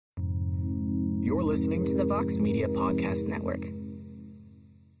You're listening to the Vox Media Podcast Network.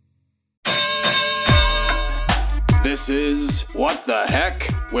 This is What the Heck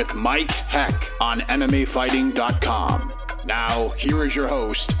with Mike Heck on MMAfighting.com. Now, here is your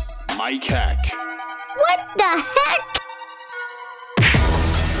host, Mike Heck. What the heck?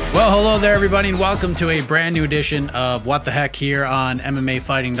 Well, hello there, everybody, and welcome to a brand new edition of What the Heck here on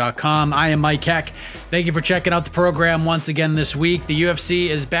MMAfighting.com. I am Mike Heck. Thank you for checking out the program once again this week. The UFC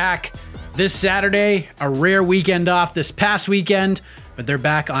is back this Saturday, a rare weekend off this past weekend, but they're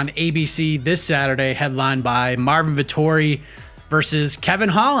back on ABC this Saturday, headlined by Marvin Vettori versus Kevin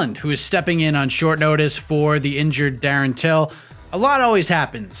Holland, who is stepping in on short notice for the injured Darren Till. A lot always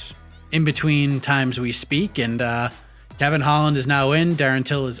happens in between times we speak, and Kevin Holland is now in, Darren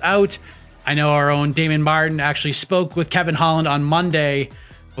Till is out. I know our own Damon Martin actually spoke with Kevin Holland on Monday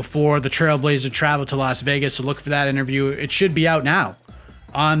before the Trailblazer traveled to Las Vegas, so look for that interview. It should be out now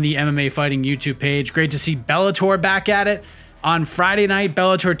on the MMA Fighting YouTube page. Great to see Bellator back at it. On Friday night,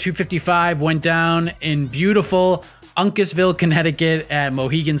 Bellator 255 went down in beautiful Uncasville, Connecticut at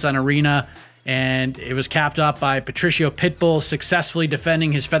Mohegan Sun Arena, and it was capped off by Patricio Pitbull successfully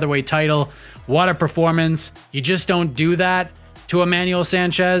defending his featherweight title. What a performance. You just don't do that to Emmanuel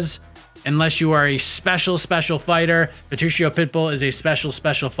Sanchez unless you are a special fighter. Patricio Pitbull is a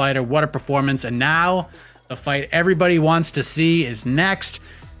special fighter. What a performance. And now the fight everybody wants to see is next.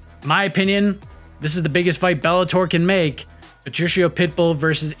 In my opinion, this is the biggest fight Bellator can make. Patricio Pitbull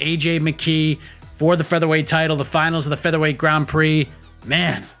versus AJ McKee for the featherweight title, the finals of the featherweight Grand Prix.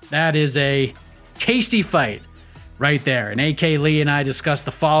 Man, that is a tasty fight right there. And AK Lee and I discussed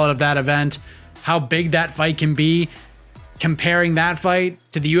the fallout of that event, how big that fight can be, comparing that fight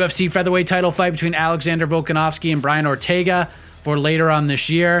to the UFC featherweight title fight between Alexander Volkanovski and Brian Ortega for later on this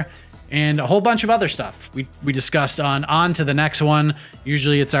year, and a whole bunch of other stuff we discussed on to the next one.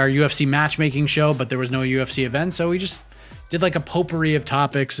 Usually it's our UFC matchmaking show, but there was no UFC event, so we just did like a potpourri of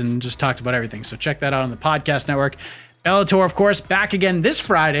topics and just talked about everything. So check that out on the podcast network. Bellator, of course, back again this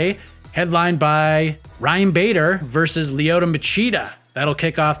Friday, headlined by Ryan Bader versus Lyoto Machida. That'll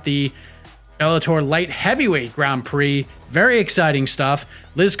kick off the Bellator Light Heavyweight Grand Prix. Very exciting stuff.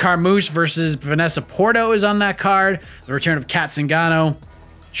 Liz Carmouche versus Vanessa Porto is on that card. The return of Kat Zingano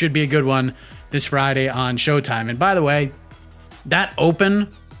should be a good one this Friday on Showtime. And by the way, that open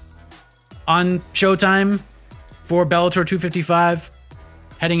on Showtime for Bellator 255,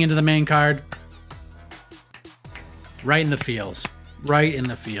 heading into the main card, right in the feels.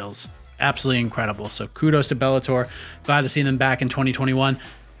 Absolutely incredible. So kudos to Bellator. Glad to see them back in 2021.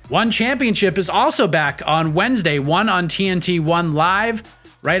 One Championship is also back on Wednesday. One on TNT, one live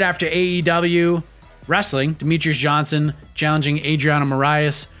right after AEW Wrestling. Demetrius Johnson challenging Adriano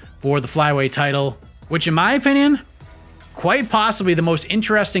Moraes for the flyweight title, which in my opinion, quite possibly the most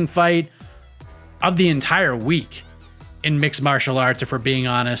interesting fight of the entire week in mixed martial arts, if we're being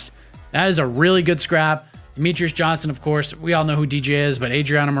honest. That is a really good scrap. Demetrius Johnson, of course, we all know who DJ is, but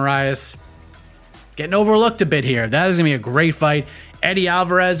Adriano Moraes getting overlooked a bit here. That is going to be a great fight. Eddie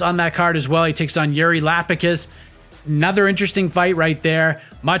Alvarez on that card as well. He takes on Yuri Lapicus. Another interesting fight right there.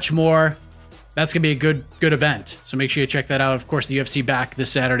 Much more. That's going to be a good event. So make sure you check that out. Of course, the UFC back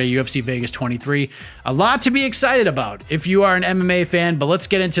this Saturday, UFC Vegas 23. A lot to be excited about if you are an MMA fan, but let's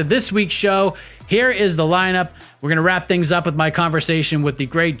get into this week's show. Here is the lineup. We're going to wrap things up with my conversation with the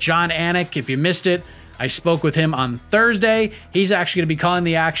great Jon Anik. If you missed it, I spoke with him on Thursday. He's actually going to be calling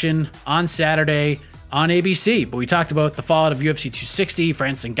the action on Saturday on ABC. But we talked about the fallout of UFC 260,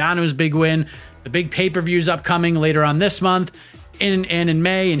 Francis Ngannou's big win, the big pay-per-views upcoming later on this month, in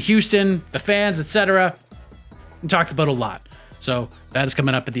May in Houston, the fans, etc. We talked about a lot. So that is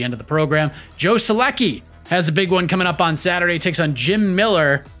coming up at the end of the program. Joe Solecki has a big one coming up on Saturday. Takes on Jim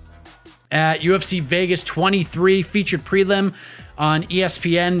Miller at UFC Vegas 23, featured prelim on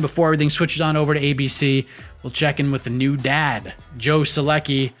ESPN before everything switches on over to ABC. We'll check in with the new dad, Joe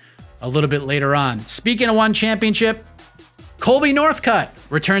Solecki, a little bit later on. Speaking of One Championship, Colbey Northcutt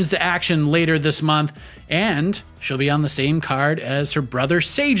returns to action later this month, and she'll be on the same card as her brother,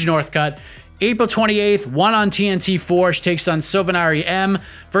 Sage Northcutt. April 28th, one on TNT4. She takes on Sovannahry Em.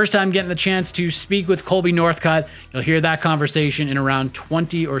 First time getting the chance to speak with Colbey Northcutt. You'll hear that conversation in around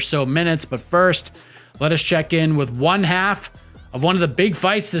 20 or so minutes. But first, let us check in with one half of one of the big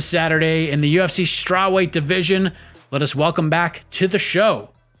fights this Saturday in the UFC strawweight division. Let us welcome back to the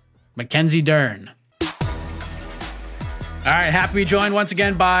show, Mackenzie Dern. All right, happy to be joined once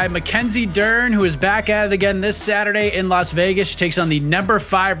again by Mackenzie Dern, who is back at it again this Saturday in Las Vegas. She takes on the number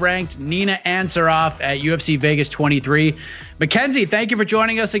 5 ranked Nina Ansaroff at UFC Vegas 23. Mackenzie, thank you for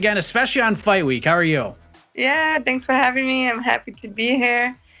joining us again, especially on Fight Week. How are you? Yeah, thanks for having me. I'm happy to be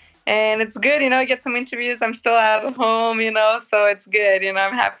here. And it's good, I get some interviews. I'm still at home, so it's good.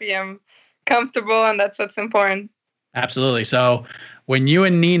 I'm happy, I'm comfortable, and that's what's important. Absolutely. So when you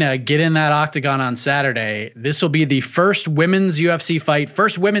and Nina get in that octagon on Saturday, this will be the first women's UFC fight,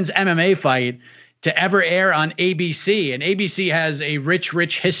 first women's MMA fight to ever air on ABC. And ABC has a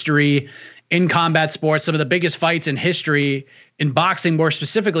rich history in combat sports. Some of the biggest fights in history in boxing, more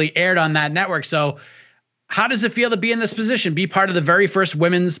specifically, aired on that network. So how does it feel to be in this position, be part of the very first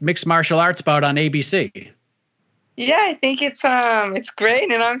women's mixed martial arts bout on ABC? Yeah, I think it's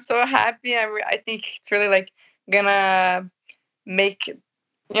great, and I'm so happy. I think it's really like gonna make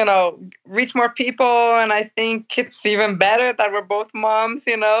reach more people, and I think it's even better that we're both moms.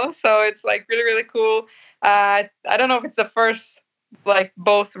 So it's like really cool. I don't know if it's the first like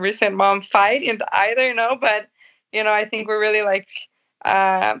both recent mom fight into either, but I think we're really like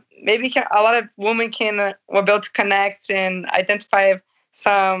maybe a lot of women will be able to connect and identify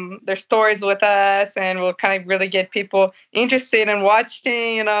their stories with us, and we'll kind of really get people interested in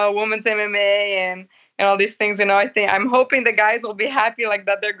watching women's MMA and all these things. I'm hoping the guys will be happy like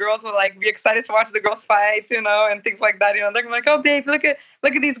that. Their girls will like be excited to watch the girls fights, and things like that. They're like, oh babe, look at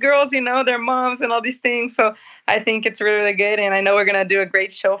these girls, their moms and all these things. So I think it's really good, and I know we're gonna do a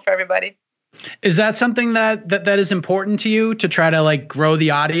great show for everybody. Is that something that is important to you, to try to like grow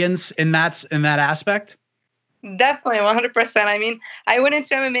the audience in that aspect? Definitely, 100%. I mean, I went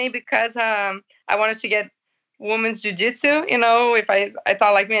into MMA because I wanted to get women's jiu-jitsu. If I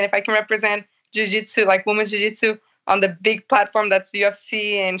thought like, man, if I can represent jiu-jitsu, like women's jiu-jitsu on the big platform that's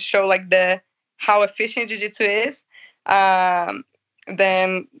UFC, and show like how efficient jiu-jitsu is, then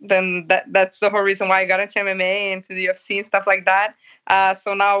that's the whole reason why I got into MMA, into the UFC and stuff like that.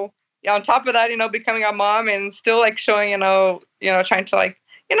 So now, on top of that, becoming a mom and still like showing, trying to like,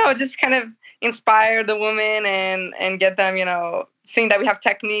 just kind of inspire the women and get them, seeing that we have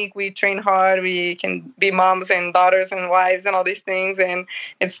technique, we train hard, we can be moms and daughters and wives and all these things, and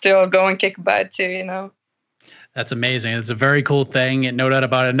it's still go and kick butt too, That's amazing. It's a very cool thing, and no doubt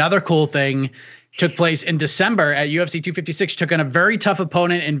about it. Another cool thing took place in December at UFC 256, took on a very tough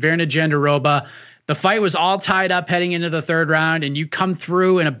opponent in Virna Jandiroba. The fight was all tied up heading into the third round, and you come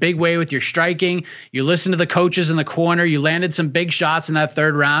through in a big way with your striking. You listened to the coaches in the corner. You landed some big shots in that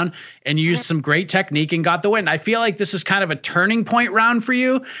third round, and you used some great technique and got the win. I feel like this was kind of a turning point round for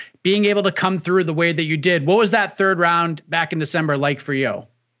you, being able to come through the way that you did. What was that third round back in December like for you?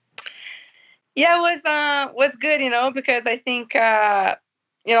 Yeah, it was good, because I think a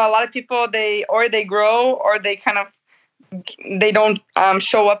lot of people, they grow, or they don't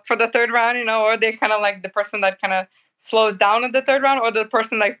show up for the third round, or they kind of like the person that kind of slows down in the third round, or the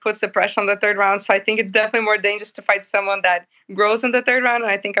person that puts the pressure on the third round. So I think it's definitely more dangerous to fight someone that grows in the third round.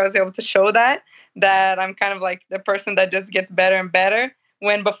 And I think I was able to show that I'm kind of like the person that just gets better and better.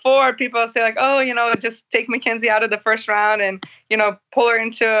 When before people say like, oh, just take Mackenzie out of the first round and, pull her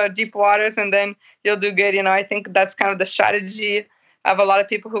into deep waters and then you'll do good. I think that's kind of the strategy of a lot of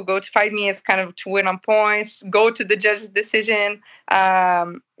people who go to fight me, is kind of to win on points, go to the judge's decision,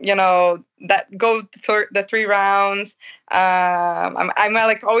 that go the 3 rounds. I'm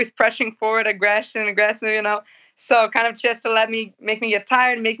like always pressing forward, aggressive, so kind of just to make me get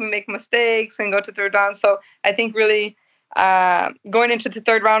tired, make me make mistakes and go to third round. So I think really going into the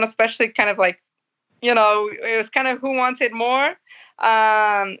third round, especially kind of like, it was kind of who wants it more.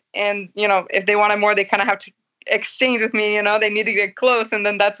 And, if they wanted more, they kind of have to exchange with me, they need to get close, and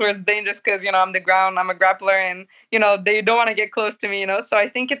then that's where it's dangerous because I'm the ground, I'm a grappler, and they don't want to get close to me, so I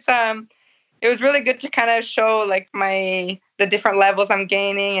think it was really good to kind of show like the different levels I'm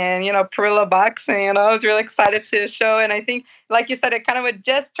gaining, and Perillo boxing, I was really excited to show. And I think, like you said, it kind of would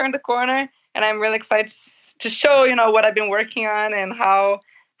just turn the corner, and I'm really excited to show what I've been working on, and how,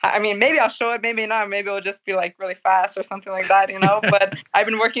 I mean, maybe I'll show it, maybe not. Maybe it'll just be like really fast or something like that, But I've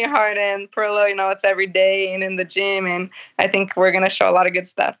been working hard, and Perillo, it's every day and in the gym, and I think we're gonna show a lot of good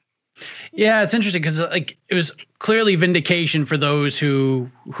stuff. Yeah, it's interesting because like it was clearly vindication for those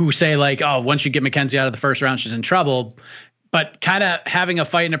who say like, oh, once you get Mackenzie out of the first round, she's in trouble. But kind of having a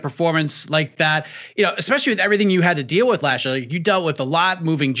fight and a performance like that, especially with everything you had to deal with last year, like you dealt with a lot,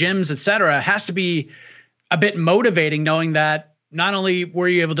 moving gyms, et cetera, has to be a bit motivating knowing that not only were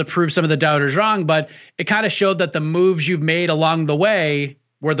you able to prove some of the doubters wrong, but it kind of showed that the moves you've made along the way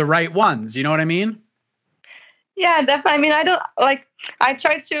were the right ones. You know what I mean? Yeah, definitely. I mean, I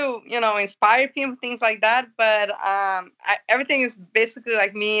try to, inspire people, things like that, but everything is basically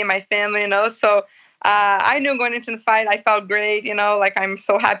like me and my family, So I knew going into the fight, I felt great, I'm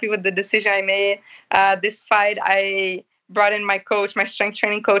so happy with the decision I made. This fight, I brought in my coach, my strength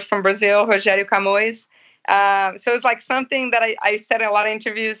training coach from Brazil, Rogério Camões. So it's like something that I said in a lot of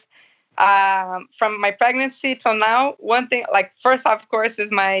interviews, from my pregnancy till now. One thing, like, first off, of course,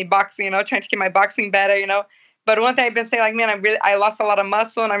 is my boxing, trying to get my boxing better, But one thing I've been saying, like, man, I lost a lot of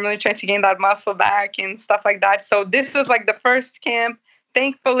muscle, and I'm really trying to gain that muscle back and stuff like that. So this was like the first camp,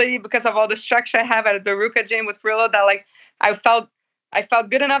 thankfully, because of all the structure I have at the Ruka gym with Rillo, that like I felt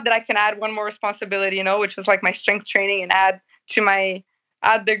good enough that I can add one more responsibility, which was like my strength training, and add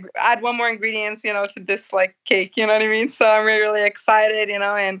one more ingredients, to this like cake, you know what I mean? So I'm really, really excited,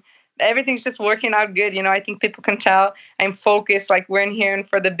 and everything's just working out good. I think people can tell I'm focused. Like, we're in here and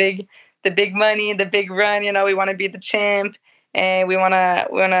for the big money, the big run. We want to be the champ, and we want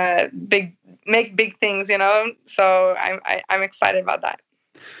to make big things. So I'm excited about that.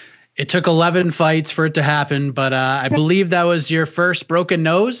 It took 11 fights for it to happen, but I believe that was your first broken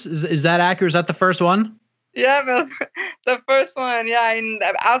nose. Is that accurate? Is that the first one? Yeah, but the first one. Yeah, and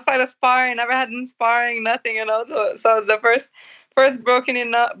outside of sparring, never had any sparring, nothing. So it was the first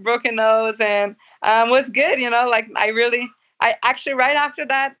broken nose, and was good. Like I actually right after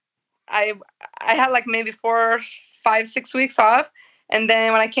that, I had like maybe 4, 5, 6 weeks off. And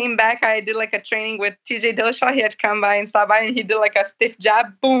then when I came back, I did like a training with TJ Dillashaw. He had come by and stopped by, and he did like a stiff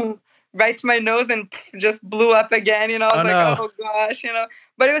jab, boom, right to my nose, and just blew up again. I was oh gosh,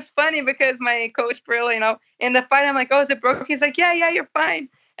 But it was funny because my coach Perillo, in the fight, I'm like, oh, is it broken? He's like, yeah, you're fine.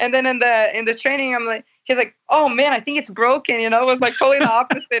 And then in the training, I'm like, he's like, oh man, I think it's broken. It was like totally the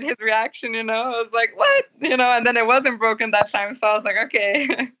opposite, his reaction. I was like, what? And then it wasn't broken that time. So I was like,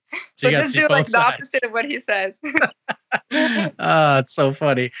 okay. So just do like the opposite of what he says. It's so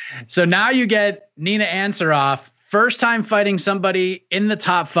funny. So now you get Nina Ansaroff, first time fighting somebody in the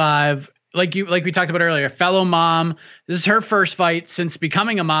top 5. Like we talked about earlier, fellow mom. This is her first fight since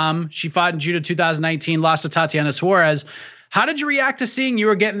becoming a mom. She fought in Judo 2019, lost to Tatiana Suarez. How did you react to seeing you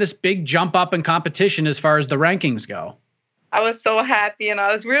were getting this big jump up in competition as far as the rankings go? I was so happy, and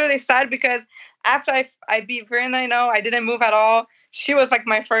I was really sad because after I beat Verna, I didn't move at all. She was like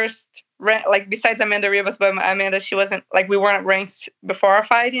my first, like besides Amanda Ribas, but Amanda, she wasn't, like, we weren't ranked before our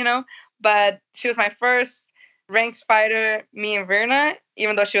fight, but she was my first ranked fighter, me and Verna,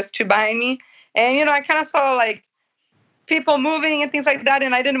 even though she was 2 behind me. And, I kind of saw like people moving and things like that,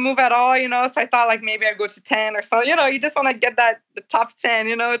 and I didn't move at all, so I thought like maybe I'd go to 10 or so. You just want to get the top 10,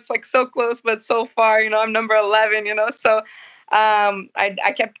 it's like so close but so far. I'm number 11, so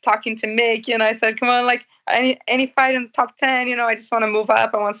I kept talking to Mick, I said, come on, like any fight in the top 10, I just want to move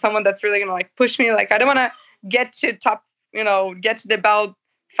up. I want someone that's really gonna like push me. Like, I don't want to get to top, get to the belt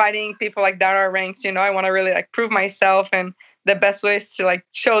fighting people like that are ranked. I want to really like prove myself, and the best way is to like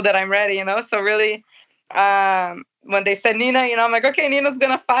show that I'm ready. So really, when they said Nina, I'm like, okay, Nina's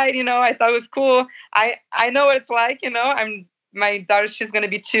gonna fight. I thought it was cool. I know what it's like. My daughter, she's gonna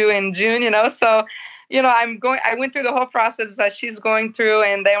be 2 in June. So I went through the whole process that she's going through,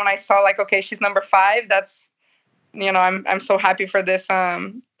 and then when I saw like, okay, she's number 5, that's, I'm so happy for this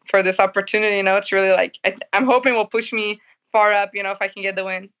opportunity. It's really like I'm hoping will push me far up. If I can get the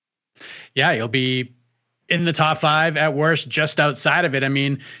win. Yeah, you'll be in the top 5 at worst, just outside of it. I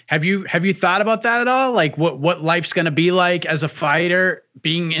mean, have you thought about that at all? Like what life's going to be like as a fighter,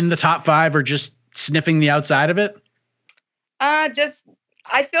 being in the top 5 or just sniffing the outside of it?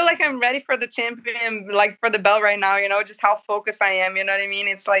 I feel like I'm ready for the champion, like for the belt right now, just how focused I am. You know what I mean?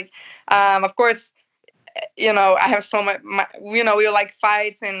 It's like, of course, I have so much, we like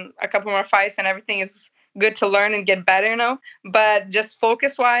fights and a couple more fights, and everything is good to learn and get better, but just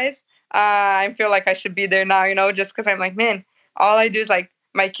focus wise, I feel like I should be there now, just because I'm like, man, all I do is like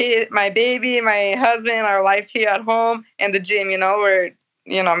my kid, my baby, my husband, our life here at home, and the gym, where,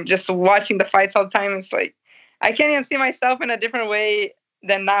 I'm just watching the fights all the time. It's like, I can't even see myself in a different way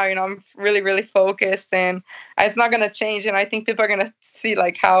than now. I'm really, really focused, and it's not going to change. And I think people are going to see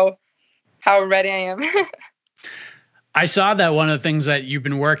like how ready I am. I saw that one of the things that you've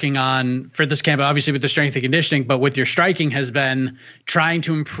been working on for this camp, obviously with the strength and conditioning, but with your striking, has been trying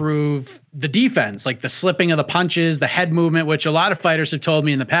to improve the defense, like the slipping of the punches, the head movement, which a lot of fighters have told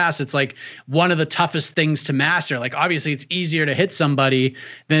me in the past, it's like one of the toughest things to master. Like, obviously it's easier to hit somebody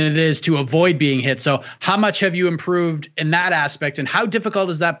than it is to avoid being hit. So how much have you improved in that aspect, and how difficult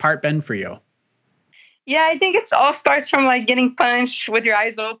has that part been for you? Yeah, I think it all starts from like getting punched with your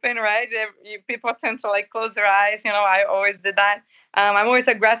eyes open, right? People tend to like close their eyes. I always did that. I'm always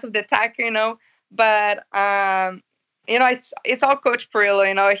aggressive attacker, but it's all Coach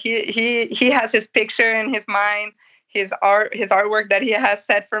Perillo. He has his picture in his mind, his artwork that he has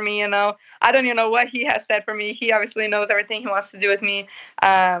set for me. I don't even know what he has set for me. He obviously knows everything he wants to do with me,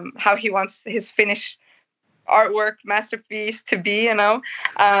 how he wants his finish artwork masterpiece to be,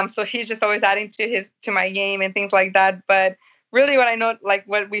 so he's just always adding to my game and things like that. But really what I know, like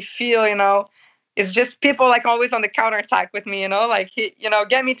what we feel, is just people like always on the counterattack with me, like he,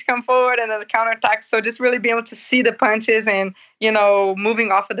 get me to come forward and then the counterattack. So just really being able to see the punches and,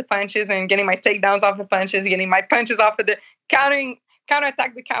 moving off of the punches and getting my takedowns off the punches, getting my punches off of the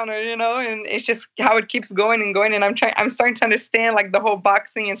counterattack the counter, and it's just how it keeps going and going. And I'm starting to understand like the whole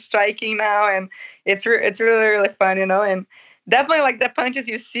boxing and striking now. And it's really, really fun, and definitely like the punches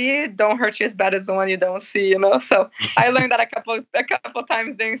you see don't hurt you as bad as the one you don't see, So I learned that a couple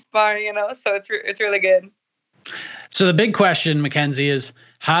times during sparring, so it's really good. So the big question, Mackenzie, is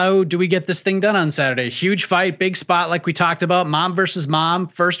how do we get this thing done on Saturday? Huge fight, big spot, like we talked about, mom versus mom,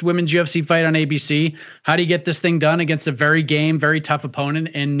 first women's UFC fight on ABC. How do you get this thing done against a very tough opponent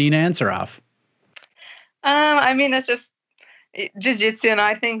in Nina Ansaroff? I mean, it's just jiu-jitsu,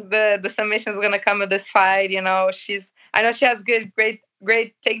 I think the submission is going to come with this fight. I know she has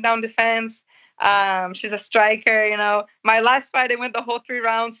great takedown defense. She's a striker, My last fight, I went the whole 3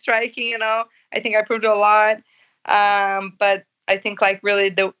 rounds striking, I think I proved a lot. But I think like really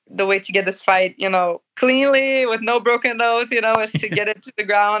the way to get this fight, cleanly with no broken nose, is to get it to the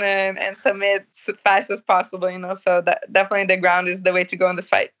ground and submit as fast as possible, So that definitely the ground is the way to go in this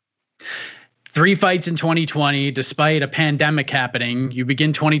fight. 3 fights in 2020, despite a pandemic happening. You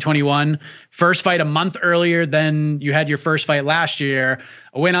begin 2021, first fight a month earlier than you had your first fight last year.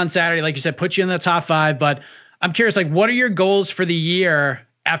 A win on Saturday, like you said, put you in the top 5. But I'm curious, like, what are your goals for the year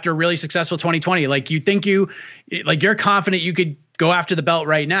after a really successful 2020? Like, you think you're confident you could go after the belt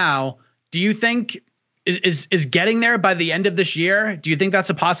right now. Do you think is getting there by the end of this year? Do you think that's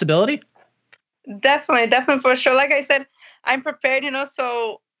a possibility? Definitely for sure. Like I said, I'm prepared,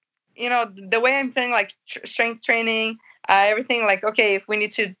 so the way I'm feeling, like strength training, everything, like, okay, if we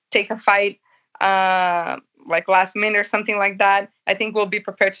need to take a fight, like last minute or something like that, I think we'll be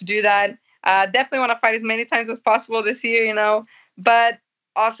prepared to do that. Definitely want to fight as many times as possible this year, but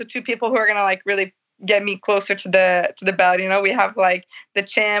also 2 people who are going to like really get me closer to the belt. We have like the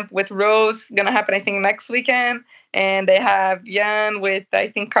champ with Rose going to happen, I think, next weekend. And they have Jan with, I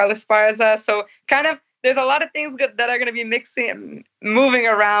think, Carlos Esparza. So kind of, there's a lot of things that are going to be moving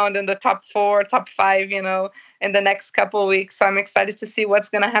around in the top 4, top 5, in the next couple of weeks. So I'm excited to see what's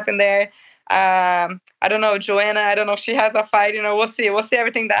going to happen there. I don't know, Joanna, I don't know if she has a fight, we'll see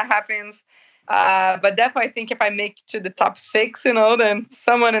everything that happens. But definitely I think if I make it to the top 6, then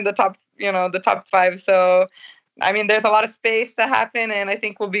someone in the top, the top 5. So, I mean, there's a lot of space to happen and I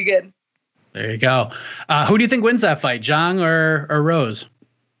think we'll be good. There you go. Who do you think wins that fight, Jon or Rose?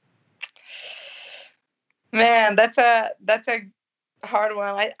 Man, that's a hard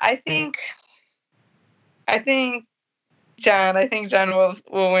one. I think Jon. I think Jon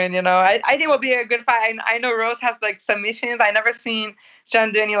will win. I think it will be a good fight. I know Rose has like submissions. I never seen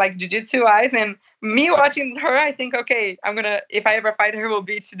Jon do any like jiu-jitsu eyes. And me watching her, I think, okay, if I ever fight her, will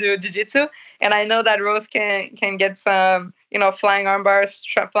be to do jiu-jitsu. And I know that Rose can get some, flying arm bars,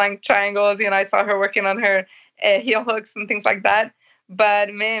 flying triangles. I saw her working on her heel hooks and things like that.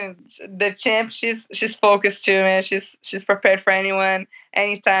 But man, the champ, she's focused too, man. She's prepared for anyone,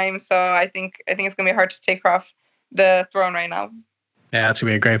 anytime. So I think it's gonna be hard to take her off the throne right now. Yeah, it's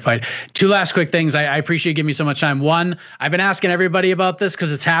gonna be a great fight. 2 last quick things. I appreciate you giving me so much time. 1, I've been asking everybody about this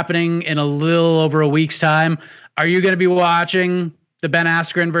because it's happening in a little over a week's time. Are you gonna be watching the Ben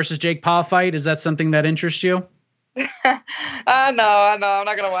Askren versus Jake Paul fight? Is that something that interests you? No, I'm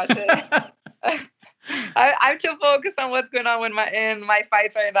not gonna watch it. I'm too focused on what's going on in my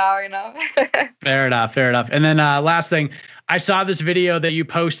fights right now, Fair enough. And then last thing, I saw this video that you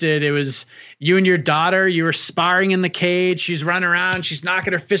posted. It was you and your daughter. You were sparring in the cage. She's running around. She's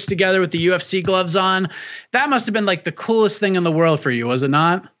knocking her fists together with the UFC gloves on. That must have been like the coolest thing in the world for you, was it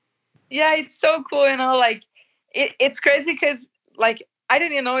not? Yeah, it's so cool. Like it's crazy because like I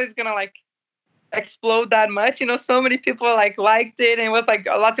didn't even know it was gonna like explode that much. So many people like liked it, and it was like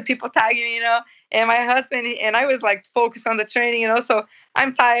lots of people tagging me, and my husband and I was like focused on the training, so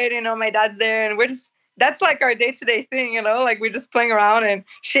I'm tired, my dad's there, and that's like our day-to-day thing, like we're just playing around. And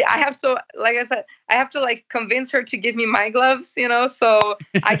I have to, like I said, I have to like convince her to give me my gloves, so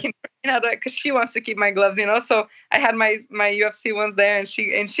I can, because she wants to keep my gloves, so I had my UFC ones there, and she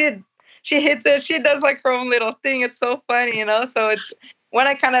hits it. She does like her own little thing. It's so funny, so it's when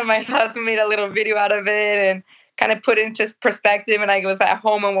my husband made a little video out of it and kind of put it into perspective, and I was at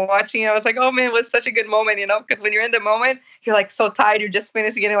home and watching it, I was like, oh man, it was such a good moment, because when you're in the moment, you're like so tired, you're just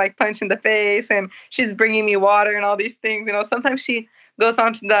finished getting like punched in the face, and she's bringing me water and all these things, sometimes she goes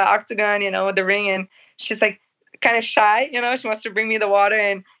onto the octagon, the ring, and she's like kind of shy, she wants to bring me the water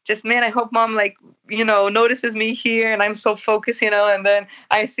and just, man, I hope mom notices me here and I'm so focused, and then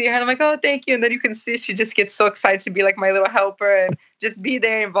I see her and I'm like, oh, thank you. And then you can see she just gets so excited to be like my little helper and just be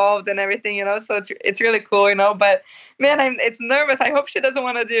there involved and everything, so it's really cool, but man, it's nervous. I hope she doesn't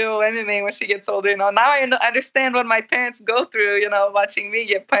want to do MMA when she gets older, now I understand what my parents go through, watching me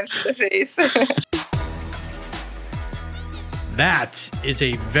get punched in the face. That is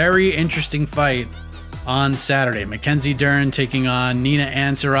a very interesting fight on Saturday. Mackenzie Dern taking on Nina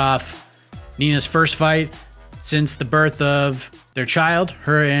Ansaroff. Nina's first fight since the birth of their child,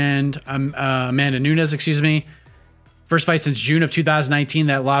 her and Amanda Nunes, First fight since June of 2019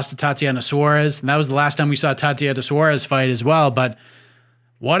 that lost to Tatiana Suarez. And that was the last time we saw Tatiana Suarez fight as well. But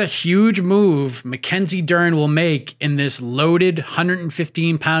what a huge move Mackenzie Dern will make in this loaded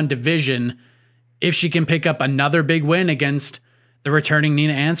 115-pound division if she can pick up another big win against the returning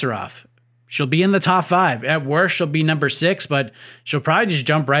Nina Ansaroff. She'll be in the top 5. At worst, she'll be number 6, but she'll probably just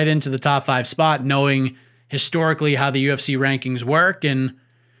jump right into the top 5 spot, knowing historically how the UFC rankings work, and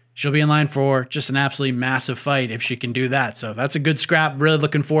she'll be in line for just an absolutely massive fight if she can do that. So that's a good scrap. Really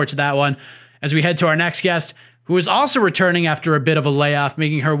looking forward to that one. As we head to our next guest, who is also returning after a bit of a layoff,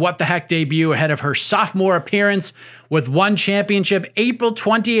 making her What the Heck debut ahead of her sophomore appearance with one championship, April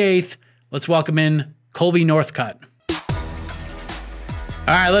 28th. Let's welcome in Colbey Northcutt.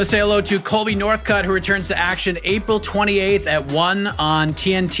 All right, let us say hello to Colbey Northcutt, who returns to action April 28th at 1 on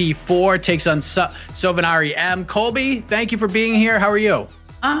TNT4, takes on Sovannahry Em. Colbey, thank you for being here. How are you?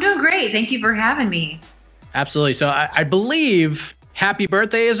 I'm doing great. Thank you for having me. Absolutely. So I believe happy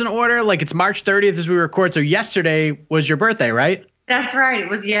birthday is in order. Like, it's March 30th as we record. So yesterday was your birthday, right? That's right. It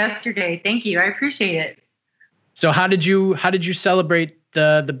was yesterday. Thank you. I appreciate it. So how did you celebrate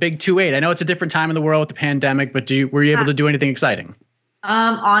the big 2-8? I know it's a different time in the world with the pandemic, but were you able to do anything exciting?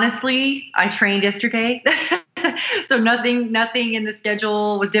 Honestly, I trained yesterday. So nothing in the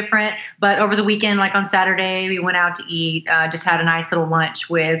schedule was different. But over the weekend, like on Saturday, we went out to eat, just had a nice little lunch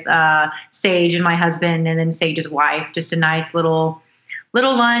with Sage and my husband, and then Sage's wife. Just a nice little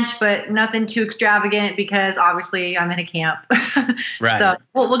lunch, but nothing too extravagant because obviously I'm in a camp. Right. So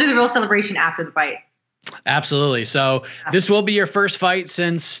we'll do the real celebration after the fight. Absolutely. So this will be your first fight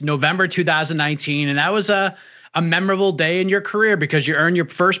since November 2019, and that was a memorable day in your career because you earned your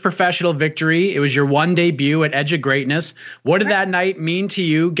first professional victory. It was your one debut at Edge of Greatness. What did that night mean to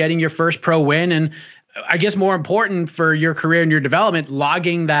you, getting your first pro win? And I guess more important for your career and your development,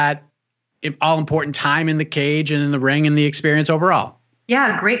 logging that all-important time in the cage and in the ring and the experience overall?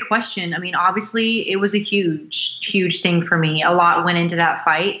 Yeah, great question. I mean, obviously, it was a huge, huge thing for me. A lot went into that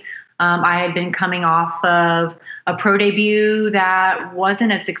fight. I had been coming off of a pro debut that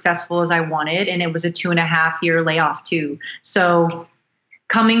wasn't as successful as I wanted, and it was a 2.5-year layoff too. So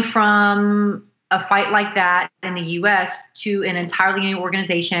coming from a fight like that in the U.S. to an entirely new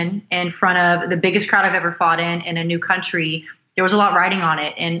organization in front of the biggest crowd I've ever fought in a new country, there was a lot riding on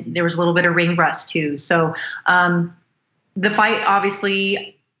it, and there was a little bit of ring rust too. So the fight,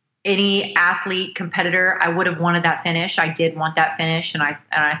 obviously, any athlete, competitor, I would have wanted that finish. I did want that finish, and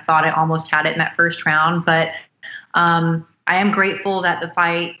I thought I almost had it in that first round. But I am grateful that the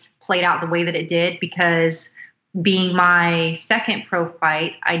fight played out the way that it did, because being my second pro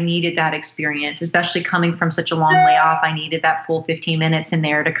fight, I needed that experience, especially coming from such a long layoff. I needed that full 15 minutes in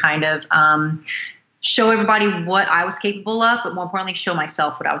there to kind of show everybody what I was capable of, but more importantly, show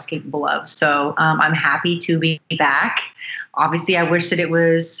myself what I was capable of. So I'm happy to be back. Obviously, I wish that it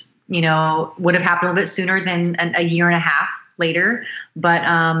was, would have happened a little bit sooner than a year and a half later. But,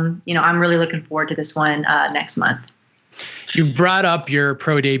 I'm really looking forward to this one next month. You brought up your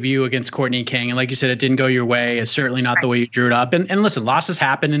pro debut against Courtney King, and like you said, it didn't go your way. It's certainly not the way you drew it up. And listen, losses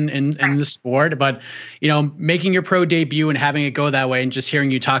happen in the sport, but making your pro debut and having it go that way, and just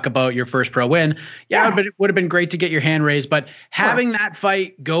hearing you talk about your first pro win, but it would have been great to get your hand raised. But having that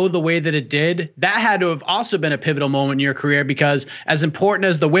fight go the way that it did, that had to have also been a pivotal moment in your career, because as important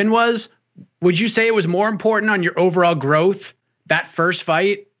as the win was, would you say it was more important on your overall growth, that first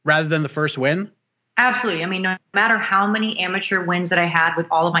fight, rather than the first win? Absolutely. I mean, no matter how many amateur wins that I had with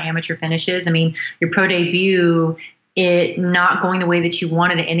all of my amateur finishes, I mean, your pro debut, it not going the way that you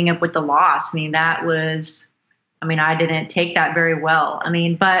wanted and ending up with the loss. I mean, I didn't take that very well. I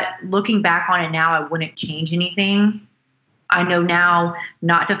mean, but looking back on it now, I wouldn't change anything. I know now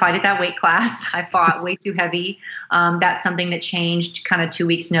not to fight at that weight class. I fought way too heavy. That's something that changed kind of 2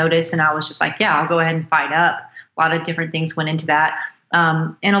 weeks notice. And I was just like, yeah, I'll go ahead and fight up. A lot of different things went into that.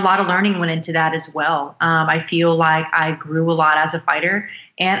 And a lot of learning went into that as well. I feel like I grew a lot as a fighter,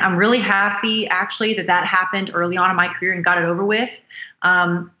 and I'm really happy actually that happened early on in my career and got it over with.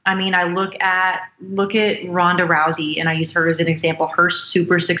 I mean, I look at Ronda Rousey, and I use her as an example. Her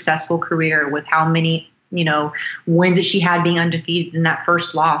super successful career with how many, wins that she had being undefeated. In that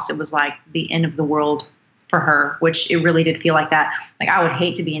first loss, it was like the end of the world for her, which it really did feel like that. Like, I would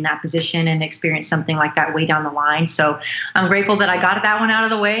hate to be in that position and experience something like that way down the line. So I'm grateful that I got that one out of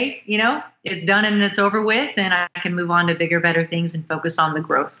the way. It's done and it's over with, and I can move on to bigger, better things and focus on the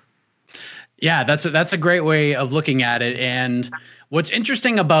growth. Yeah, that's a great way of looking at it. And what's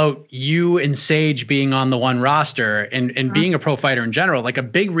interesting about you and Sage being on the one roster and being a pro fighter in general, like a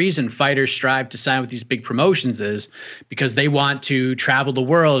big reason fighters strive to sign with these big promotions is because they want to travel the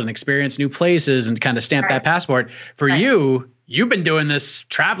world and experience new places and kind of stamp that passport. For you, you've been doing this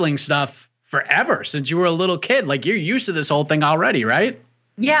traveling stuff forever, since you were a little kid. Like, you're used to this whole thing already, right?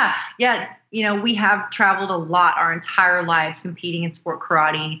 Yeah. We have traveled a lot our entire lives competing in sport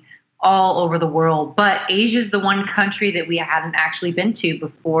karate all over the world. But Asia is the one country that we hadn't actually been to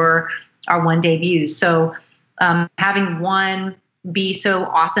before our one debut. So having one be so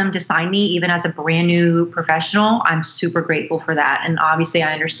awesome to sign me, even as a brand new professional, I'm super grateful for that. And obviously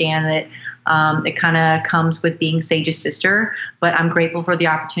I understand that it kind of comes with being Sage's sister, but I'm grateful for the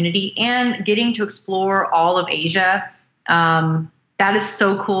opportunity and getting to explore all of Asia. That is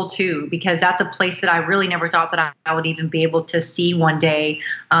so cool too, because that's a place that I really never thought that I would even be able to see one day.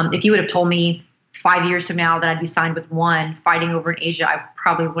 If you would have told me 5 years from now that I'd be signed with one fighting over in Asia, I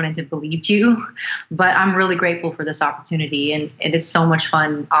probably wouldn't have believed you. But I'm really grateful for this opportunity. And it is so much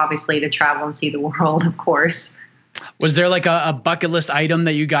fun, obviously, to travel and see the world, of course. Was there like a bucket list item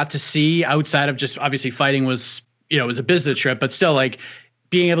that you got to see outside of just, obviously fighting was, it was a business trip, but still, like,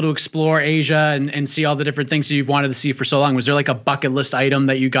 being able to explore Asia and see all the different things that you've wanted to see for so long? Was there like a bucket list item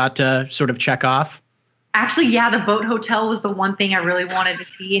that you got to sort of check off? Actually, yeah, the boat hotel was the one thing I really wanted to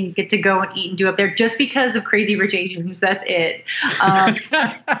see and get to go and eat and do up there, just because of Crazy Rich Asians. That's it.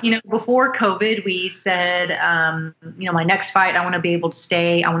 Before COVID, we said, my next fight, I want to be able to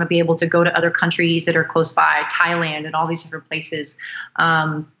stay. I want to be able to go to other countries that are close by, Thailand and all these different places.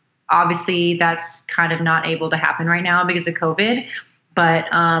 Obviously, that's kind of not able to happen right now because of COVID.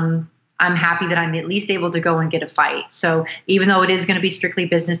 But I'm happy that I'm at least able to go and get a fight. So even though it is going to be strictly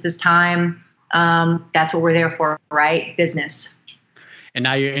business this time, that's what we're there for, right? Business. And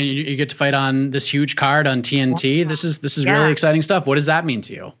now you get to fight on this huge card on TNT. This is really exciting stuff. What does that mean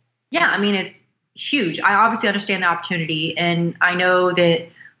to you? Yeah, I mean, it's huge. I obviously understand the opportunity, and I know that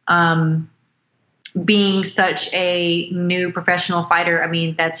being such a new professional fighter, I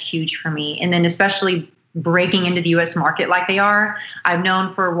mean, that's huge for me. And then especially breaking into the U.S. market like they are. I've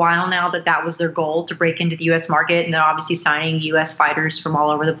known for a while now that was their goal, to break into the U.S. market, and they're obviously signing U.S. fighters from all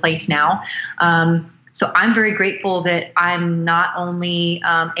over the place now. So I'm very grateful that I'm not only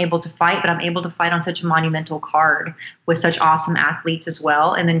able to fight, but I'm able to fight on such a monumental card with such awesome athletes as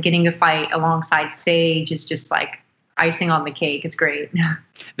well. And then getting to fight alongside Sage is just like icing on the cake. It's great.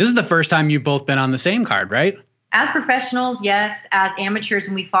 This is the first time you've both been on the same card, right? As professionals, yes. As amateurs,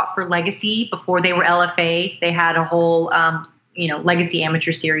 when we fought for Legacy before they were LFA, they had a whole, Legacy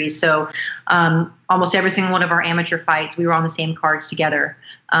amateur series. So almost every single one of our amateur fights, we were on the same cards together,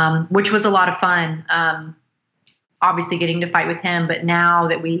 which was a lot of fun. Obviously getting to fight with him, but now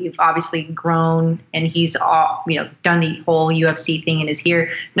that we've obviously grown and he's done the whole UFC thing and is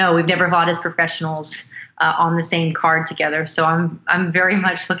here, no, we've never fought as professionals on the same card together. So I'm very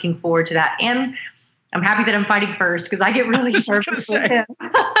much looking forward to that. And I'm happy that I'm fighting first, because I get really nervous for him.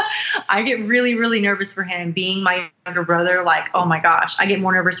 I get really, really nervous for him. Being my younger brother, like, oh my gosh, I get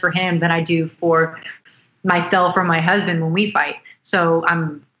more nervous for him than I do for myself or my husband when we fight. So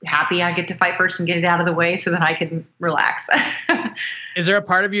I'm happy I get to fight first and get it out of the way so that I can relax. Is there a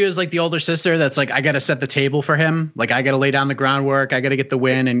part of you as like the older sister that's like, I got to set the table for him? Like, I got to lay down the groundwork. I got to get the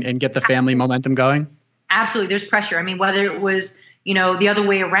win and get the family momentum going? Absolutely. There's pressure. I mean, whether it was, the other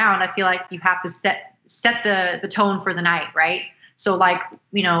way around, I feel like you have to set the tone for the night, right? So like,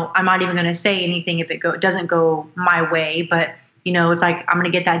 I'm not even going to say anything if it doesn't go my way, but it's like, I'm going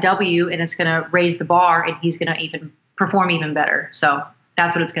to get that W and it's going to raise the bar and he's going to even perform even better. So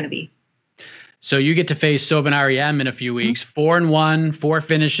that's what it's going to be. So you get to face Sovannahry Em in a few weeks, 4-1, 4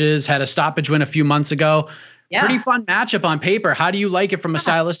 finishes, had a stoppage win a few months ago. Yeah. Pretty fun matchup on paper. How do you like it from a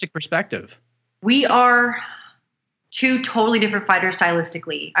stylistic perspective? We are two totally different fighters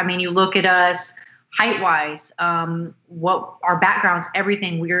stylistically. I mean, you look at us height-wise, what our backgrounds,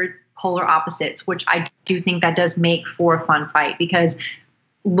 everything, we're polar opposites, which I do think that does make for a fun fight, because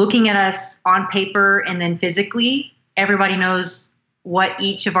looking at us on paper and then physically, everybody knows what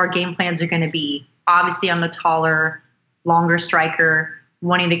each of our game plans are going to be. Obviously, I'm the taller, longer striker.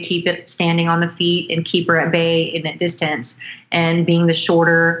 wanting to keep it standing on the feet and keep her at bay in that distance. And being the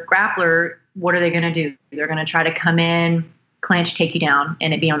shorter grappler, what are they going to do? They're going to try to come in, clinch, take you down,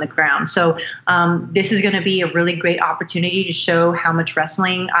 and it be on the ground. So this is going to be a really great opportunity to show how much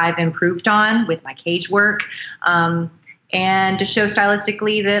wrestling I've improved on with my cage work, and to show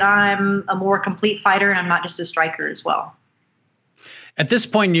stylistically that I'm a more complete fighter and I'm not just a striker as well. At this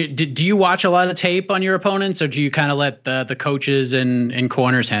point, do you watch a lot of tape on your opponents, or do you kind of let the coaches and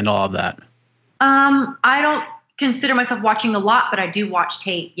corners handle all of that? I don't consider myself watching a lot, but I do watch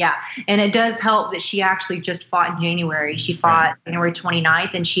tape. Yeah. And it does help that she actually just fought in January. She fought January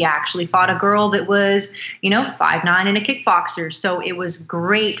 29th, and she actually fought a girl that was, 5'9" and a kickboxer. So it was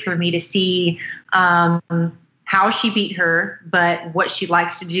great for me to see, how she beat her, but what she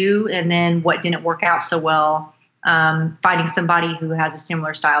likes to do, and then what didn't work out so well, fighting somebody who has a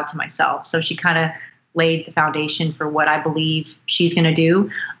similar style to myself. So she kind of laid the foundation for what I believe she's going to do.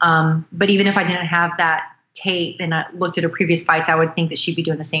 But even if I didn't have that tape and I looked at her previous fights, I would think that she'd be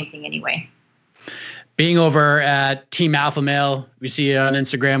doing the same thing anyway. Being over at Team Alpha Male, we see you on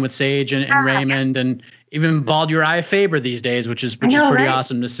Instagram with Sage and Raymond, and even Bald Uriah Faber these days, which is pretty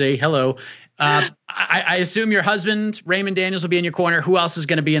awesome to see. Hello. I assume your husband, Raymond Daniels, will be in your corner. Who else is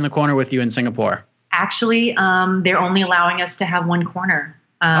going to be in the corner with you in Singapore? Actually, they're only allowing us to have one corner.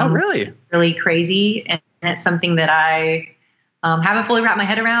 Oh, really? Really crazy. And it's something that I haven't fully wrapped my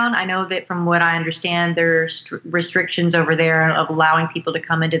head around. I know that from what I understand, there's restrictions over there of allowing people to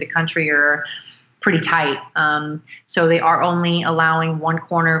come into the country are pretty tight. So they are only allowing one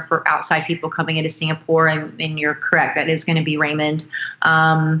corner for outside people coming into Singapore. And you're correct. That is going to be Raymond.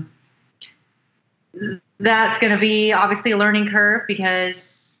 That's going to be obviously a learning curve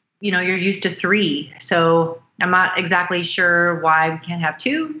because, you're used to 3. So I'm not exactly sure why we can't have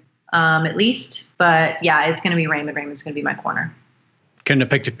 2, at least. But yeah, it's going to be Raymond. Raymond's going to be my corner. Couldn't have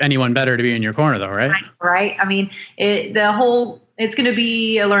picked anyone better to be in your corner though, right? Right. I mean, it's going to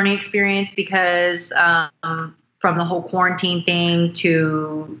be a learning experience because, from the whole quarantine thing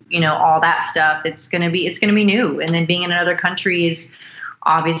to, all that stuff, it's going to be new. And then being in another country is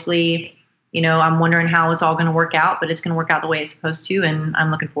obviously, I'm wondering how it's all going to work out, but it's going to work out the way it's supposed to, and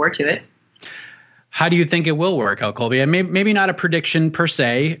I'm looking forward to it. How do you think it will work out, Colbey? And maybe not a prediction per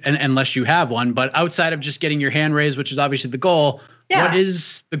se, unless you have one, but outside of just getting your hand raised, which is obviously the goal, what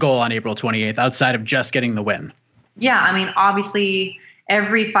is the goal on April 28th outside of just getting the win? Yeah, I mean, obviously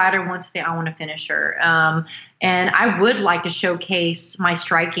every fighter wants to say, I want to finish her. And I would like to showcase my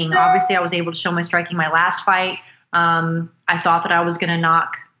striking. Obviously, I was able to show my striking my last fight. I thought that I was going to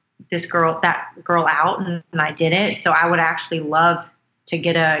knock that girl out, and I didn't. So I would actually love to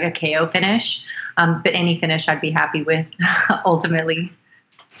get a KO finish. But any finish I'd be happy with ultimately.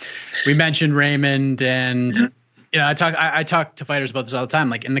 We mentioned Raymond, and I talk to fighters about this all the time.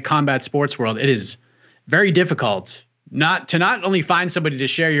 Like in the combat sports world, it is very difficult not only find somebody to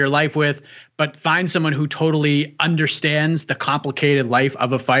share your life with, but find someone who totally understands the complicated life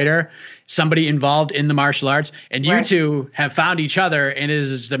of a fighter, somebody involved in the martial arts. And you two have found each other, and it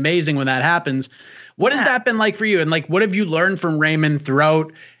is just amazing when that happens. What has that been like for you? And like, what have you learned from Raymond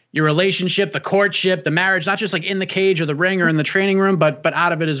throughout your relationship, the courtship, the marriage, not just like in the cage or the ring or in the training room, but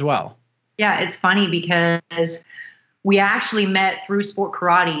out of it as well? Yeah, it's funny because we actually met through sport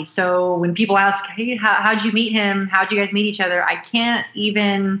karate. So when people ask, hey, how'd you meet him? How'd you guys meet each other? He can't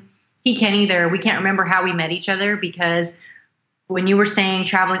either. We can't remember how we met each other, because when you were saying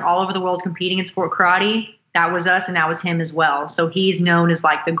traveling all over the world competing in sport karate, that was us and that was him as well. So he's known as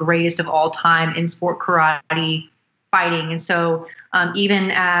like the greatest of all time in sport karate fighting. And so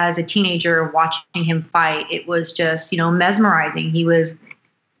even as a teenager watching him fight, it was just, mesmerizing. He was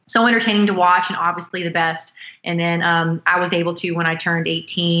so entertaining to watch and obviously the best. And then I was able to, when I turned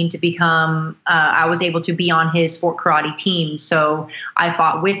 18, to become, I was able to be on his sport karate team. So I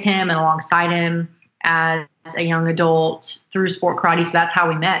fought with him and alongside him as a young adult through sport karate. So that's how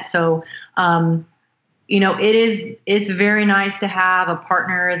we met. So, it's very nice to have a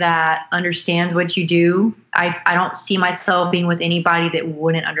partner that understands what you do. I don't see myself being with anybody that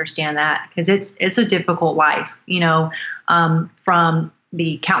wouldn't understand that, because it's a difficult life, from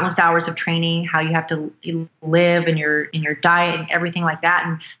the countless hours of training, how you have to live and your diet and everything like that.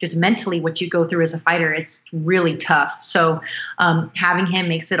 And just mentally what you go through as a fighter, it's really tough. So having him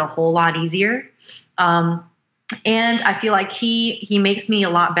makes it a whole lot easier. And I feel like he makes me a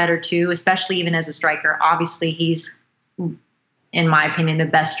lot better too, especially even as a striker. Obviously he's, in my opinion, the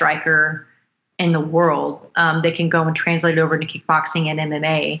best striker in the world. They can go and translate it over to kickboxing and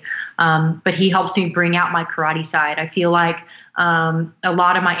MMA. But he helps me bring out my karate side. I feel like a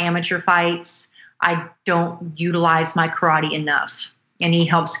lot of my amateur fights, I don't utilize my karate enough. and he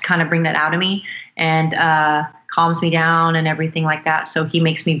helps kind of bring that out of me and calms me down and everything like that. So he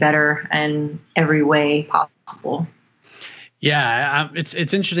makes me better in every way possible. Yeah, it's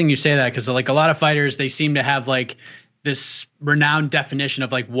interesting you say that, because like a lot of fighters, they seem to have like this renowned definition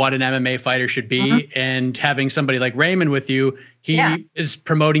of like what an MMA fighter should be, and having somebody like Raymond with you, he is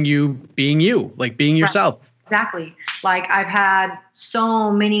promoting you, being yourself. Exactly. Like I've had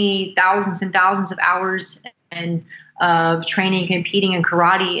so many thousands and thousands of hours and of training, competing in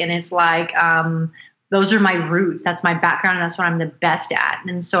karate, and it's like those are my roots. That's my background, and that's what I'm the best at.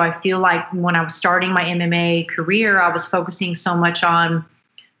 And so I feel like when I was starting my MMA career, I was focusing so much on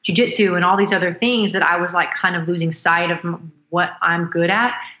jiu-jitsu and all these other things that I was like kind of losing sight of what I'm good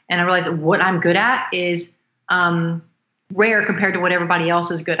at. And I realized that what I'm good at is rare compared to what everybody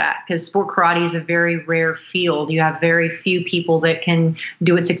else is good at, because sport karate is a very rare field. You have very few people that can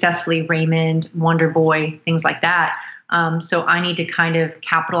do it successfully. Raymond, Wonder Boy, things like that. So I need to kind of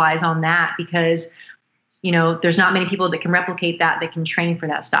capitalize on that, because there's not many people that can replicate that can train for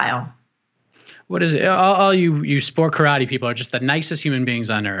that style. What is it? All you sport karate people are just the nicest human beings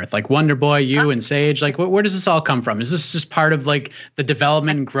on earth. Like Wonder Boy, you and Sage. Like, where does this all come from? Is this just part of like the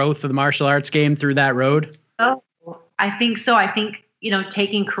development and growth of the martial arts game through that road? Oh, I think so. I think,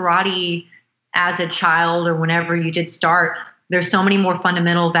 taking karate as a child or whenever you did start, there's so many more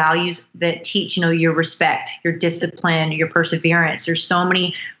fundamental values that teach, your respect, your discipline, your perseverance. There's so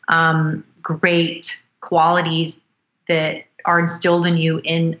many great qualities that are instilled in you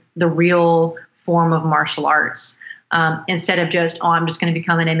in the real form of martial arts, instead of just, I'm just going to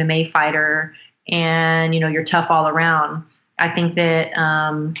become an MMA fighter and, you're tough all around. I think that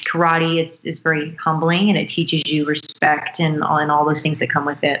karate, it's very humbling, and it teaches you respect and all those things that come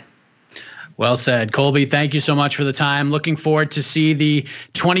with it. Well said. Colbey, thank you so much for the time. Looking forward to see the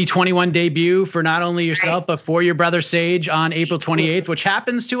 2021 debut for not only yourself, but for your brother Sage on April 28th, which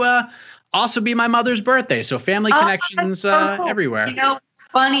happens to also be my mother's birthday. So family connections so cool. Everywhere. What's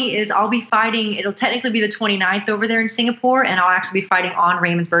funny is I'll be fighting, it'll technically be the 29th over there in Singapore, and I'll actually be fighting on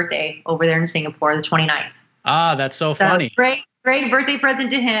Raymond's birthday over there in Singapore, the 29th. Ah, that's so funny. Great birthday present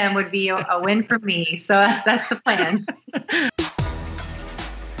to him would be a win for me. So that's the plan.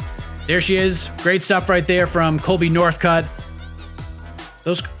 There she is. Great stuff right there from Colbey Northcutt.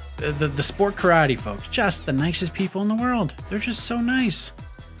 Those the sport karate folks, just the nicest people in the world. They're just so nice.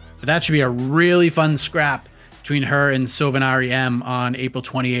 But that should be a really fun scrap between her and Sovannahry Em on April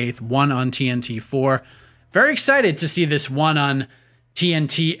 28th, one on TNT4. Very excited to see this one on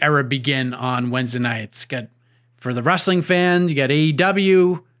TNT era begin on Wednesday nights. For the wrestling fan, you got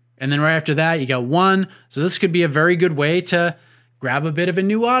AEW, and then right after that, you got one. So this could be a very good way to grab a bit of a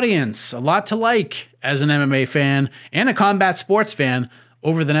new audience. A lot to like as an MMA fan and a combat sports fan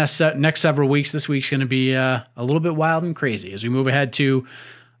over the next several weeks. This week's going to be a little bit wild and crazy as we move ahead to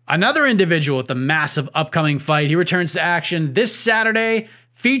another individual with a massive upcoming fight. He returns to action this Saturday.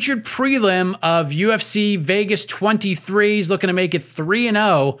 Featured prelim of UFC Vegas 23. He's looking to make it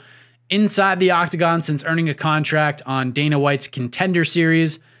 3-0 inside the octagon since earning a contract on Dana White's Contender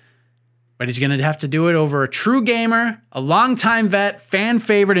Series. But he's going to have to do it over a true gamer, a longtime vet, fan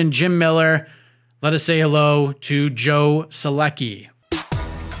favorite in Jim Miller. Let us say hello to Joe Solecki.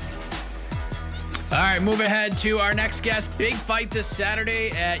 All right, move ahead to our next guest. Big fight this Saturday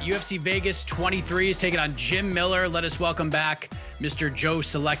at UFC Vegas 23. He's taking on Jim Miller. Let us welcome back Mr. Joe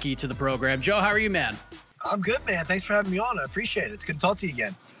Solecki to the program. Joe, how are you, man? I'm good, man. Thanks for having me on. I appreciate it. It's good to talk to you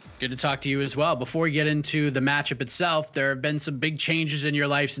again. Good to talk to you as well. Before we get into the matchup itself, there have been some big changes in your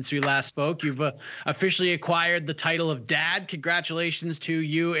life since we last spoke. You've officially acquired the title of dad. Congratulations to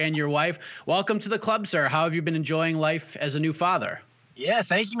you and your wife. Welcome to the club, sir. How have you been enjoying life as a new father? Yeah,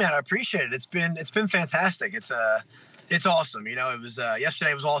 thank you, man. I appreciate it. It's been fantastic. It's awesome. It was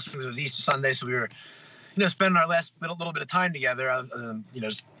yesterday was awesome because it was Easter Sunday, so we were spending our last little bit of time together.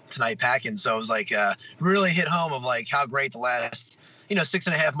 Just tonight packing. So it was like really hit home of like how great the last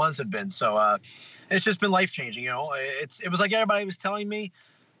 6.5 months have been. So it's just been life changing. It was like everybody was telling me,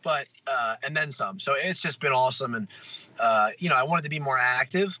 but and then some. So it's just been awesome. And I wanted to be more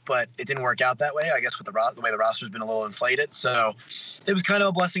active, but it didn't work out that way. I guess with the way the roster's been a little inflated. So it was kind of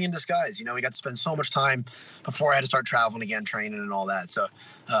a blessing in disguise. We got to spend so much time before I had to start traveling again, training and all that. So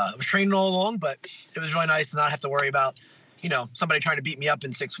I was training all along, but it was really nice to not have to worry about somebody trying to beat me up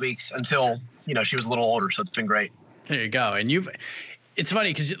in 6 weeks until she was a little older. So it's been great. There you go. And it's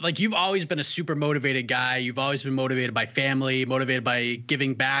funny because you've always been a super motivated guy. You've always been motivated by family, motivated by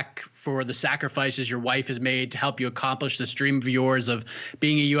giving back for the sacrifices your wife has made to help you accomplish this dream of yours of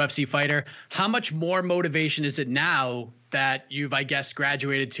being a UFC fighter. How much more motivation is it now that you've, I guess,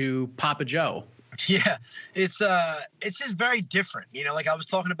 graduated to Papa Joe? Yeah, it's just very different. You know, like I was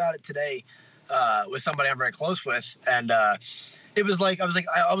talking about it today with somebody I'm very close with, and it was like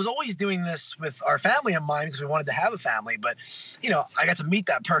I was always doing this with our family in mind because we wanted to have a family, but you know, I got to meet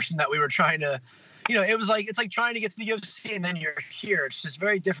that person that we were trying to. You know, it's like trying to get to the UFC and then you're here. It's just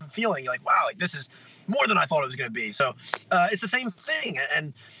very different feeling. You're like, wow, like this is more than I thought it was going to be. So it's the same thing.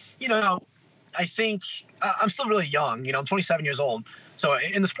 And, you know, I think I'm still really young. You know, I'm 27 years old. So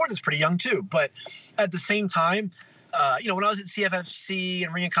in the sport, it's pretty young too. But at the same time, you know, when I was at CFFC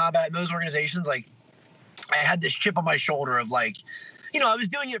and Ring of Combat and those organizations, like I had this chip on my shoulder of like, you know, I was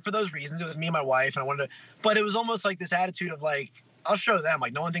doing it for those reasons. It was me and my wife and I wanted to, but it was almost like this attitude of like, I'll show them,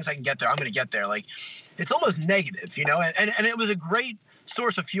 like, no one thinks I can get there. I'm going to get there. Like, it's almost negative, you know, and it was a great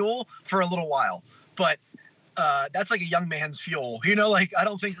source of fuel for a little while. But that's like a young man's fuel, you know, like, I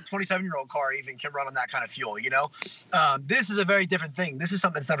don't think the 27-year-old car even can run on that kind of fuel, you know. This is a very different thing. This is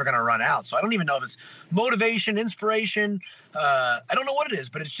something that's never going to run out. So I don't even know if it's motivation, inspiration. I don't know what it is,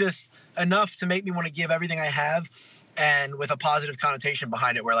 but it's just enough to make me want to give everything I have. And with a positive connotation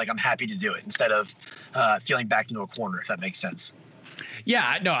behind it where like I'm happy to do it instead of feeling backed into a corner, if that makes sense.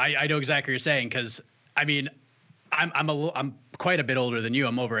 Yeah, no, I know exactly what you're saying because I mean, I'm quite a bit older than you.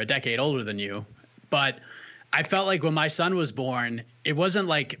 I'm over a decade older than you, but I felt like when my son was born, it wasn't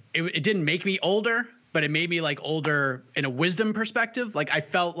like it didn't make me older, but it made me like older in a wisdom perspective. Like I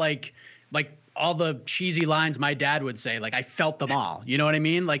felt like all the cheesy lines my dad would say, like I felt them all. You know what I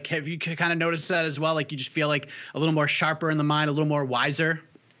mean? Like have you kind of noticed that as well? Like you just feel like a little more sharper in the mind, a little more wiser.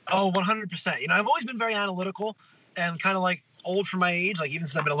 Oh, 100%. You know, I've always been very analytical and kind of like old for my age. Like even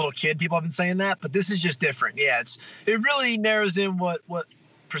since I've been a little kid, people have been saying that, but this is just different. Yeah, it really narrows in what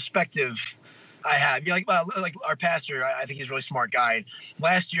perspective I have. You know, like our pastor, I think he's a really smart guy.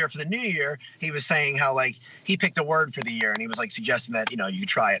 Last year for the new year, he was saying how like he picked a word for the year and he was like suggesting that, you know, you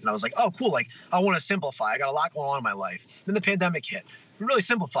try it. And I was like, oh, cool. Like I want to simplify. I got a lot going on in my life. Then the pandemic hit. We really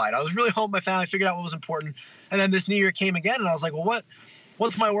simplified. I was really home with my family, figured out what was important. And then this new year came again and I was like, well,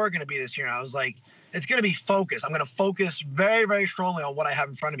 what's my word going to be this year? And I was like, it's going to be focus. I'm going to focus very, very strongly on what I have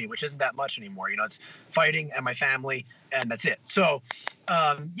in front of me, which isn't that much anymore. You know, it's fighting and my family, and that's it. So,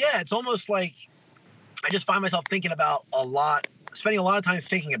 yeah, it's almost like I just find myself thinking about spending a lot of time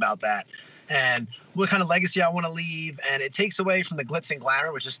thinking about that and what kind of legacy I want to leave. And it takes away from the glitz and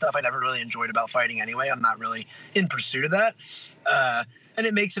glamour, which is stuff I never really enjoyed about fighting anyway. I'm not really in pursuit of that. And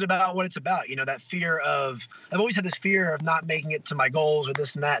it makes it about what it's about. You know, that fear of, I've always had this fear of not making it to my goals or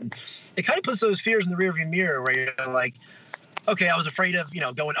this and that. And it kind of puts those fears in the rearview mirror where you're like, okay, I was afraid of, you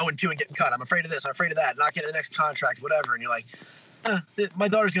know, going 0-2 and getting cut. I'm afraid of this. I'm afraid of that. Not getting the next contract, whatever. And you're like, my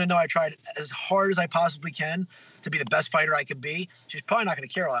daughter's going to know I tried as hard as I possibly can to be the best fighter I could be. She's probably not going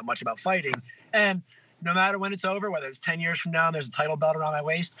to care all that much about fighting. And no matter when it's over, whether it's 10 years from now and there's a title belt around my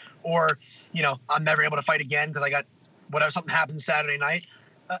waist, or, you know, I'm never able to fight again because I got whatever, something happens Saturday night,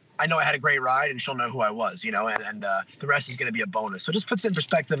 I know I had a great ride and she'll know who I was, you know, and the rest is going to be a bonus. So it just puts it in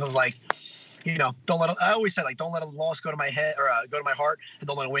perspective of like, you know, I always said, like, don't let a loss go to my head or go to my heart, and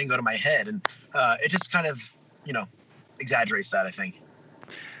don't let a win go to my head. And it just kind of, you know, exaggerates that, I think.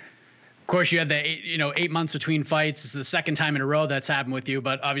 Of course, you had the 8 months between fights. It's the second time in a row that's happened with you.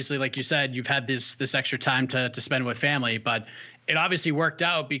 But obviously, like you said, you've had this extra time to spend with family. But it obviously worked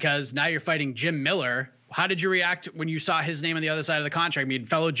out because now you're fighting Jim Miller. How did you react when you saw his name on the other side of the contract? I mean,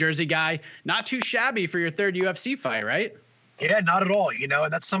 fellow Jersey guy, not too shabby for your third UFC fight, right? Yeah, not at all. You know,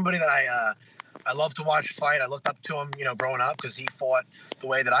 and that's somebody that I love to watch fight. I looked up to him, you know, growing up because he fought the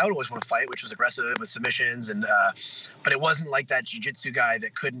way that I would always want to fight, which was aggressive with submissions. And but it wasn't like that jiu-jitsu guy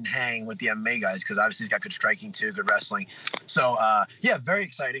that couldn't hang with the MMA guys because obviously he's got good striking too, good wrestling. So, yeah, very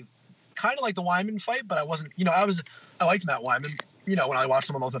exciting. Kind of like the Wyman fight, but I wasn't, you know, I liked Matt Wyman, you know, when I watched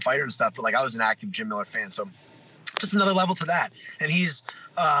him on Ultimate Fighter and stuff, but like I was an active Jim Miller fan. So just another level to that. And he's,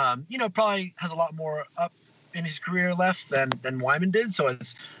 you know, probably has a lot more up in his career left than Wyman did, so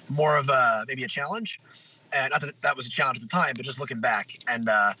it's more of maybe a challenge. And not that that was a challenge at the time, but just looking back. And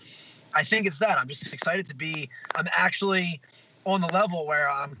I think it's that. I'm just excited I'm actually on the level where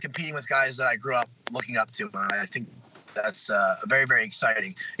I'm competing with guys that I grew up looking up to. And I think that's very, very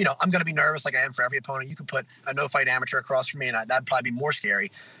exciting. You know, I'm going to be nervous like I am for every opponent. You could put a no-fight amateur across from me, and that'd probably be more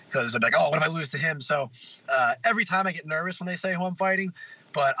scary because I'd be like, oh, what if I lose to him? So every time I get nervous when they say who I'm fighting,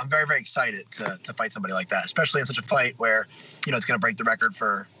 but I'm very, very excited to fight somebody like that, especially in such a fight where, you know, it's going to break the record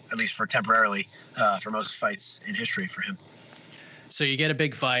for, at least for temporarily, for most fights in history for him. So you get a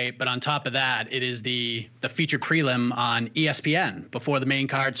big fight, but on top of that, it is the featured prelim on ESPN before the main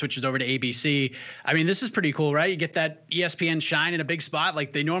card switches over to ABC. I mean, this is pretty cool, right? You get that ESPN shine in a big spot.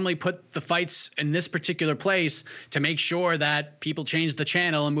 Like, they normally put the fights in this particular place to make sure that people change the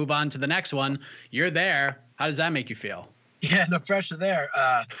channel and move on to the next one. You're there. How does that make you feel? Yeah, no pressure there.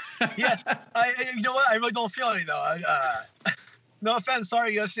 Yeah, you know what? I really don't feel any, though. No offense.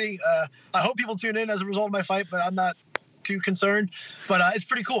 Sorry, UFC. I hope people tune in as a result of my fight, but I'm not too concerned. But it's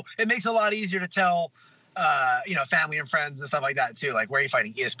pretty cool. It makes it a lot easier to tell, family and friends and stuff like that, too, like, where are you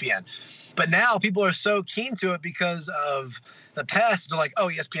fighting? ESPN. But now people are so keen to it because of the past. They're like, oh,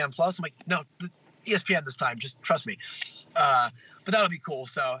 ESPN Plus. I'm like, no, ESPN this time. Just trust me. But that'll be cool.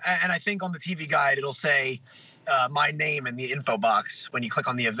 So, and I think on the TV guide, it'll say my name in the info box when you click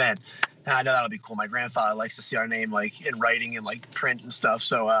on the event. And I know that'll be cool. My grandfather likes to see our name, like, in writing and, like, print and stuff.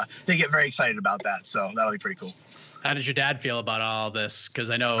 So they get very excited about that. So that'll be pretty cool. How does your dad feel about all this?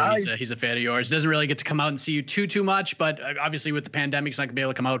 Because I know he's a fan of yours. Doesn't really get to come out and see you too much, but obviously with the pandemic, he's not gonna be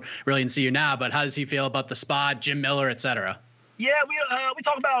able to come out really and see you now. But how does he feel about the spot, Jim Miller, etc.? Yeah, we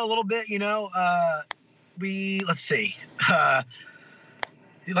talk about it a little bit. Let's see.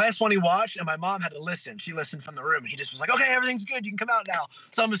 The last one he watched, and my mom had to listen. She listened from the room, and he just was like, "Okay, everything's good. You can come out now."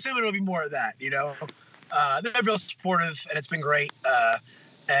 So I'm assuming it'll be more of that. They're real supportive, and it's been great.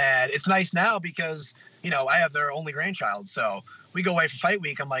 And it's nice now because, I have their only grandchild. So we go away for fight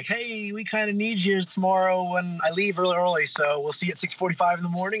week. I'm like, hey, we kind of need you tomorrow when I leave really early. So we'll see you at 6:45 in the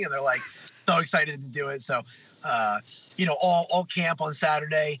morning. And they're like so excited to do it. So, all camp on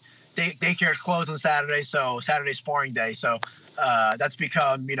Saturday. Daycare is closed on Saturday. So Saturday's sparring day. So that's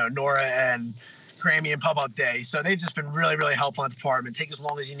become, Nora and Grammy and Pub Up Day. So they've just been really, really helpful in the department. Take as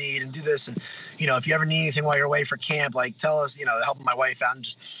long as you need and do this. And, if you ever need anything while you're away for camp, like, tell us, helping my wife out.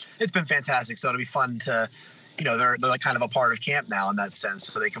 And it's been fantastic. So it'll be fun to, they're like kind of a part of camp now in that sense.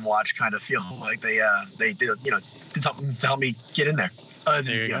 So they can watch, kind of feel like they did something to help me get in there.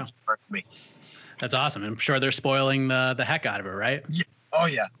 There you go. For me. That's awesome. I'm sure they're spoiling the heck out of it, right? Yeah. Oh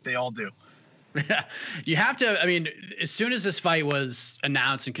yeah, they all do. You have to, as soon as this fight was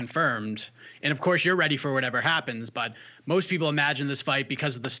announced and confirmed, and of course you're ready for whatever happens, but most people imagine this fight,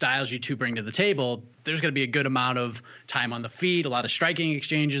 because of the styles you two bring to the table, there's going to be a good amount of time on the feet, a lot of striking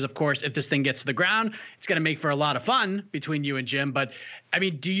exchanges. Of course, if this thing gets to the ground, it's going to make for a lot of fun between you and Jim. But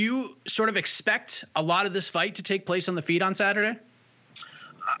do you sort of expect a lot of this fight to take place on the feet on Saturday?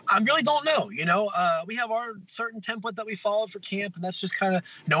 I really don't know. We have our certain template that we follow for camp, and that's just kind of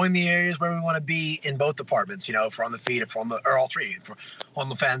knowing the areas where we want to be in both departments. If we're on the feet, or all three, if we're on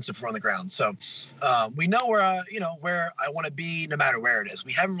the fence, if we're on the ground. So we know where I want to be, no matter where it is.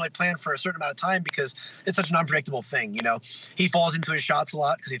 We haven't really planned for a certain amount of time because it's such an unpredictable thing. He falls into his shots a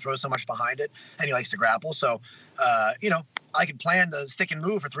lot because he throws so much behind it, and he likes to grapple. So I could plan to stick and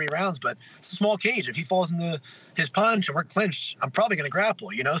move for 3 rounds, but it's a small cage. If he falls into his punch and we're clinched, I'm probably going to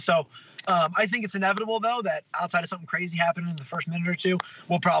grapple, So I think it's inevitable, though, that outside of something crazy happening in the first minute or two,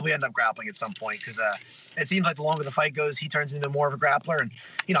 we'll probably end up grappling at some point because it seems like the longer the fight goes, he turns into more of a grappler. And,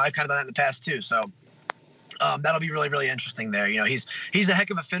 I've kind of done that in the past, too. So that'll be really, really interesting there. He's a heck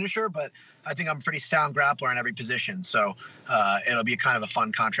of a finisher, but I think I'm a pretty sound grappler in every position. So it'll be kind of a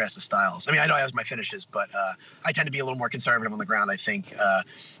fun contrast of styles. I know I have my finishes, but I tend to be a little more conservative on the ground, I think, a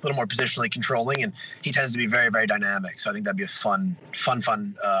little more positionally controlling, and he tends to be very, very dynamic. So I think that'd be a fun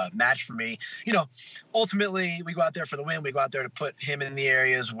match for me. Ultimately, we go out there for the win. We go out there to put him in the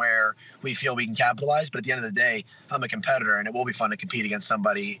areas where we feel we can capitalize. But at the end of the day, I'm a competitor, and it will be fun to compete against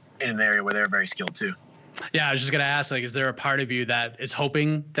somebody in an area where they're very skilled too. Yeah, I was just going to ask, is there a part of you that is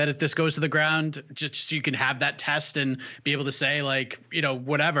hoping that if this goes to the ground, just so you can have that test and be able to say,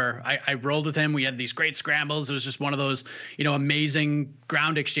 whatever, I rolled with him. We had these great scrambles. It was just one of those, amazing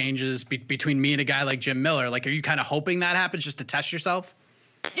ground exchanges between me and a guy like Jim Miller. Are you kind of hoping that happens just to test yourself?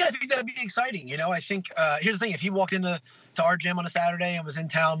 Yeah, I think that'd be exciting. I think here's the thing. If he walked into our gym on a Saturday and was in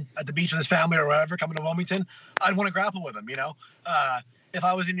town at the beach with his family or wherever, coming to Wilmington, I'd want to grapple with him, if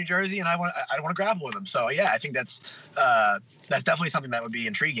I was in New Jersey and I'd want to grapple with him. So yeah, I think that's definitely something that would be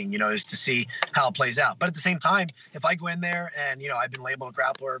intriguing, is to see how it plays out. But at the same time, if I go in there and, I've been labeled a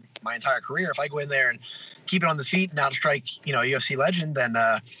grappler my entire career, if I go in there and keep it on the feet and outstrike, UFC legend, then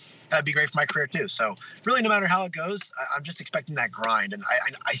that'd be great for my career too. So really, no matter how it goes, I'm just expecting that grind. And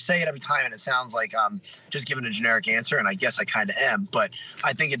I say it every time, and it sounds like I'm just giving a generic answer, and I guess I kind of am. But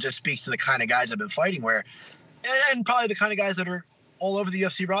I think it just speaks to the kind of guys I've been fighting and probably the kind of guys that are all over the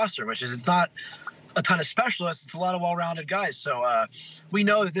UFC roster, which is, it's not a ton of specialists. It's a lot of well-rounded guys. So we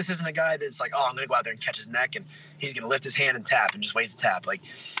know that this isn't a guy that's like, oh, I'm going to go out there and catch his neck and he's going to lift his hand and tap and just wait to tap.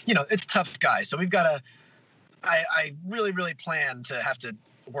 It's a tough guy. So we've got to I really, really plan to have to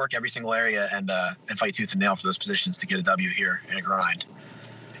work every single area and fight tooth and nail for those positions to get a W here in a grind.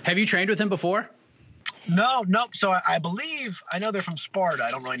 Have you trained with him before? No, nope. So I believe, I know they're from Sparta.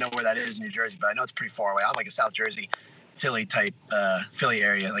 I don't really know where that is in New Jersey, but I know it's pretty far away. I'm like a South Jersey, Philly type, Philly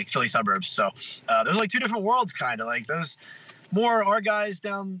area, like Philly suburbs. So there's like two different worlds, kind of like those. More our guys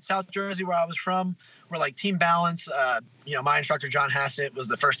down South Jersey where I was from were like team balance. My instructor, John Hassett, was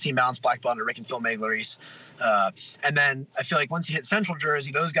the first team balance black belt under Rick and Phil Maglaris. And then I feel like once you hit Central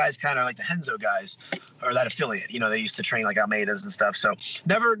Jersey, those guys kind of like the Henzo guys or that affiliate. They used to train like Almeida's and stuff. So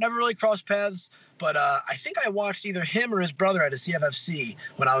never really crossed paths. But I think I watched either him or his brother at a CFFC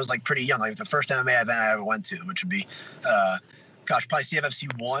when I was like pretty young, like the first MMA event I ever went to, which would be, probably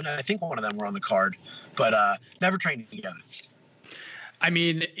CFFC 1. I think one of them were on the card, but never trained together. I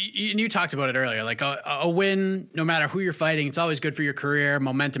mean, you talked about it earlier, like a win, no matter who you're fighting, it's always good for your career,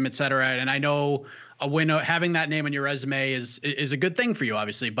 momentum, et cetera. And I know a win, having that name on your resume is a good thing for you,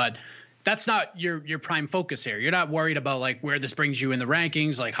 obviously, but that's not your prime focus here. You're not worried about like where this brings you in the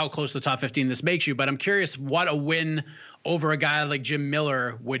rankings, like how close to the top 15 this makes you. But I'm curious what a win over a guy like Jim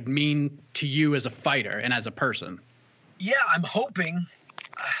Miller would mean to you as a fighter and as a person. Yeah, I'm hoping.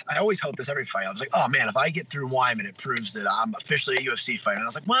 I always hope this every fight. I was like, oh man, if I get through Wyman, it proves that I'm officially a UFC fighter. And I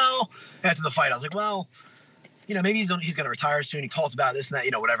was like, well, after the fight, I was like, well, maybe he's going to retire soon. He talked about this and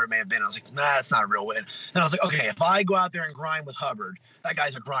that, whatever it may have been. I was like, nah, it's not a real win. And I was like, okay, if I go out there and grind with Hubbard, that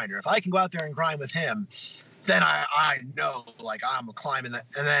guy's a grinder. If I can go out there and grind with him, then I know like I'm climbing that.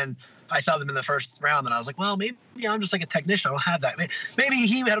 And then I saw them in the first round and I was like, well, maybe I'm just like a technician. I don't have that. Maybe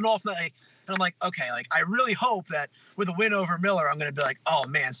he had an off night. And I'm like, okay, like I really hope that with a win over Miller, I'm going to be like, oh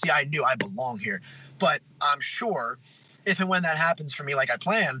man, see, I knew I belong here. But I'm sure if and when that happens for me, like I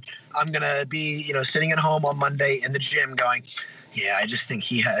plan, I'm going to be, sitting at home on Monday in the gym going, yeah, I just think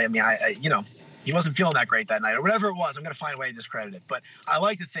he wasn't feeling that great that night or whatever it was. I'm going to find a way to discredit it. But I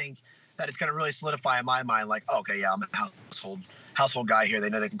like to think that it's going to really solidify in my mind, like, okay, yeah, I'm a household guy here. They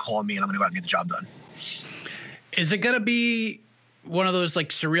know they can call on me and I'm going to go out and get the job done. Is it going to be one of those like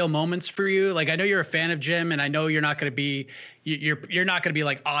surreal moments for you? Like, I know you're a fan of Jim and I know you're not going to be, you're not going to be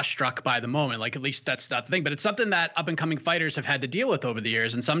like awestruck by the moment. Like, at least that's not the thing, but it's something that up and coming fighters have had to deal with over the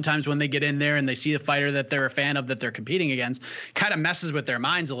years. And sometimes when they get in there and they see a fighter that they're a fan of, that they're competing against, kind of messes with their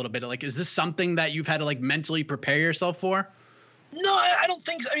minds a little bit. Like, is this something that you've had to like mentally prepare yourself for? No, I don't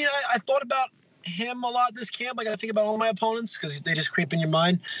think so. I mean, I thought about him a lot this camp. Like I think about all my opponents because they just creep in your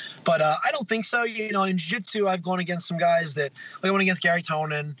mind. But I don't think so. In jiu-jitsu, I've gone against some guys that like I went against Gary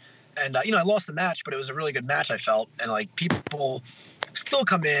Tonin, and I lost the match, but it was a really good match, I felt. And like people still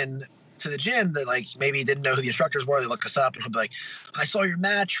come in to the gym that like maybe didn't know who the instructors were. They look us up and he'll be like, I saw your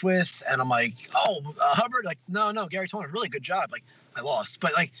match with, and I'm like, oh, Hubbard. Like, no, Gary Tonin, really good job. Like, I lost,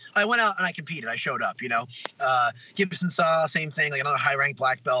 but like I went out and I competed. I showed up, Gibson Saw, same thing, like another high ranked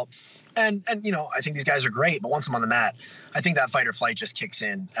black belt. And I think these guys are great, but once I'm on the mat, I think that fight or flight just kicks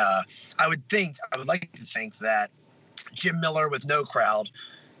in. I would like to think that Jim Miller with no crowd,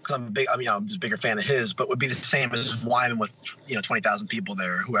 because I'm just a bigger fan of his, but would be the same as Wyman with 20,000 people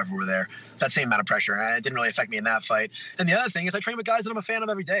there, whoever were there. That same amount of pressure, and it didn't really affect me in that fight. And the other thing is, I train with guys that I'm a fan of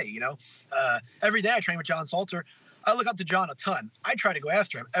every day. Every day I train with John Salter. I look up to John a ton. I try to go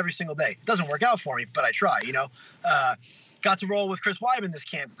after him every single day. It doesn't work out for me, but I try. Got to roll with Chris Weidman this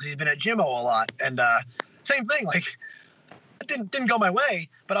camp because he's been at Jimmo a lot, and same thing. Like, it didn't go my way,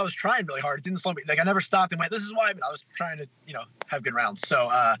 but I was trying really hard. It didn't slow me. Like, I never stopped and went, this is Weidman. I was trying to, have good rounds. So,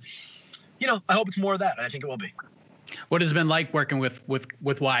 I hope it's more of that, and I think it will be. What has it been like working with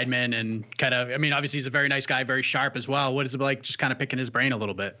Weidman and kind of? I mean, obviously he's a very nice guy, very sharp as well. What is it like, just kind of picking his brain a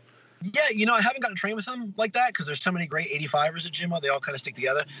little bit? Yeah, I haven't gotten to train with him like that because there's so many great 85ers at Jimmo. They all kind of stick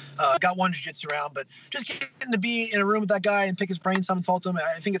together. Got one jiu-jitsu round, but just getting to be in a room with that guy and pick his brain some and talk to him,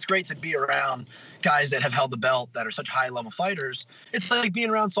 I think it's great to be around guys that have held the belt that are such high-level fighters. It's like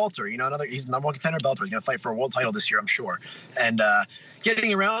being around Salter. He's the number one contender belter. He's going to fight for a world title this year, I'm sure. And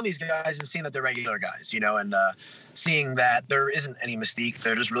getting around these guys and seeing that they're regular guys, and seeing that there isn't any mystique.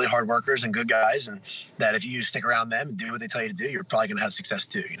 They're just really hard workers and good guys, and that if you stick around them and do what they tell you to do, you're probably going to have success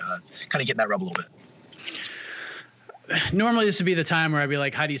too. Kind of getting that rub a little bit. Normally this would be the time where I'd be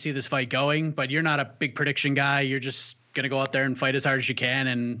like, how do you see this fight going? But you're not a big prediction guy. You're just going to go out there and fight as hard as you can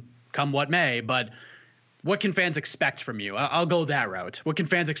and come what may. But what can fans expect from you? I'll go that route. What can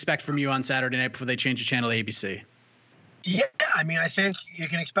fans expect from you on Saturday night before they change the channel to ABC? Yeah, I mean, I think you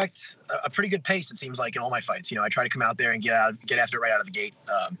can expect a pretty good pace, it seems like, in all my fights. I try to come out there and get after it right out of the gate.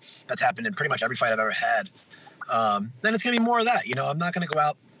 That's happened in pretty much every fight I've ever had. Then it's going to be more of that. I'm not going to go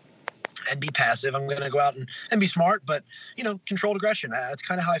out and be passive. I'm going to go out and be smart, but, controlled aggression. That's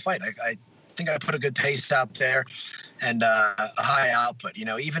kind of how I fight. I think I put a good pace out there and a high output. You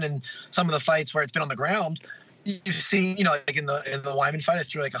know, even in some of the fights where it's been on the ground, you've seen, you know, like in the Wyman fight, I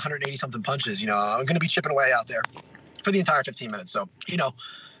threw like 180 something punches. You know, I'm going to be chipping away out there for the entire 15 minutes. So, you know,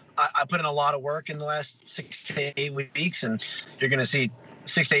 I put in a lot of work in the last 6 to 8 weeks, and you're going to see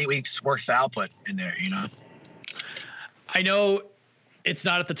 6 to 8 weeks worth of output in there, you know. I know it's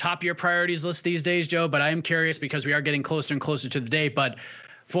not at the top of your priorities list these days, Joe, but I am curious because we are getting closer and closer to the date. But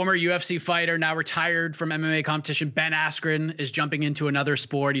former UFC fighter, now retired from MMA competition, Ben Askren is jumping into another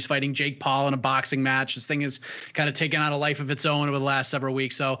sport. He's fighting Jake Paul in a boxing match. This thing is kind of taken on a life of its own over the last several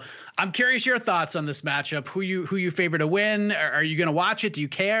weeks. So I'm curious your thoughts on this matchup. Who you favor to win? Are you going to watch it? Do you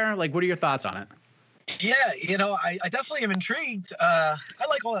care? Like, what are your thoughts on it? Yeah, you know, I definitely am intrigued. I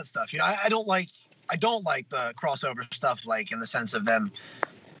like all that stuff. You know, I don't like the crossover stuff, like in the sense of them.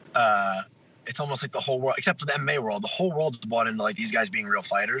 It's almost like the whole world, except for the MMA world, the whole world's bought into like these guys being real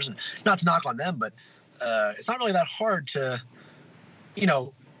fighters, and not to knock on them, but it's not really that hard to, you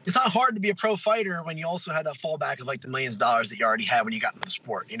know, it's not hard to be a pro fighter when you also had that fallback of like the millions of dollars that you already had when you got into the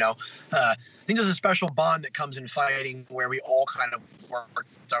sport. You know, I think there's a special bond that comes in fighting where we all kind of work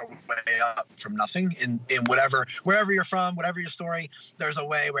our way up from nothing in wherever you're from, whatever your story. There's a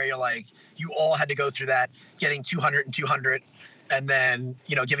way where you're like, you all had to go through that, getting 200 and 200. And then,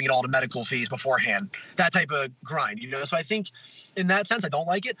 you know, giving it all to medical fees beforehand, that type of grind, you know? So I think in that sense, I don't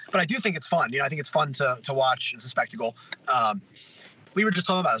like it, but I do think it's fun. You know, I think it's fun to watch. It's a spectacle. We were just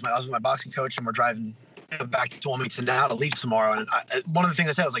talking about this. I was with my boxing coach, and we're driving back to Wilmington now to leave tomorrow. And one of the things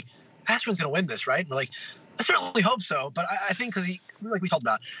I said, I was like, Askren's going to win this, right? And we're like, I certainly hope so. But I think because like we talked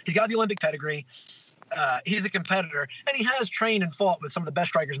about, he's got the Olympic pedigree. He's a competitor, and he has trained and fought with some of the best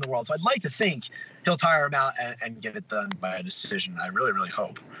strikers in the world. So I'd like to think he'll tire him out and get it done by a decision. I really, really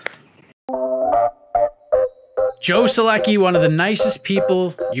hope. Joe Solecki, one of the nicest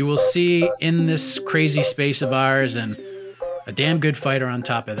people you will see in this crazy space of ours, and a damn good fighter on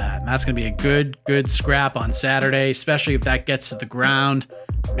top of that. And that's going to be a good scrap on Saturday, especially if that gets to the ground.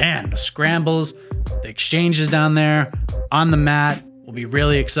 Man, the scrambles, the exchanges down there on the mat will be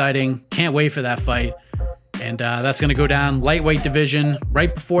really exciting. Can't wait for that fight. And that's going to go down lightweight division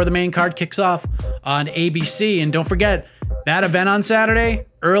right before the main card kicks off on ABC. And don't forget, that event on Saturday,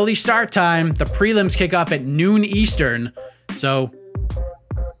 early start time. The prelims kick off at noon Eastern. So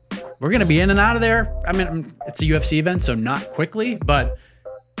we're going to be in and out of there. I mean, it's a UFC event, so not quickly, but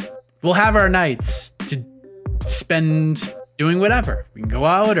we'll have our nights to spend doing whatever. We can go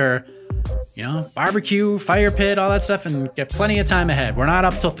out or, you know, barbecue, fire pit, all that stuff, and get plenty of time ahead. We're not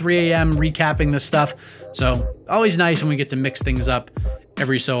up till 3 a.m. recapping this stuff. So always nice when we get to mix things up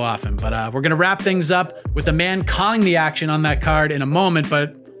every so often. But we're going to wrap things up with the man calling the action on that card in a moment.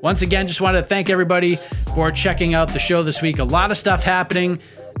 But once again, just wanted to thank everybody for checking out the show this week. A lot of stuff happening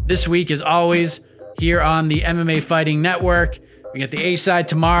this week, as always, here on the MMA Fighting Network. We get the A-side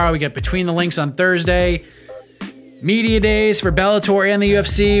tomorrow. We get Between the Links on Thursday. Media days for Bellator and the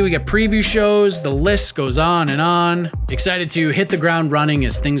UFC. We got preview shows. The list goes on and on. Excited to hit the ground running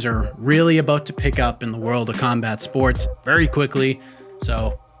as things are really about to pick up in the world of combat sports very quickly.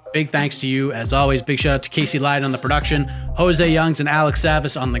 So big thanks to you. As always, big shout out to Casey Lyde on the production, Jose Youngs and Alex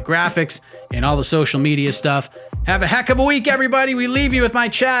Savis on the graphics and all the social media stuff. Have a heck of a week, everybody. We leave you with my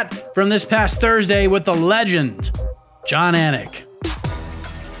chat from this past Thursday with the legend, Jon Anik.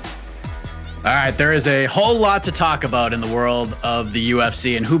 All right, there is a whole lot to talk about in the world of the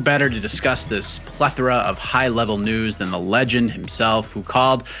UFC, and who better to discuss this plethora of high-level news than the legend himself, who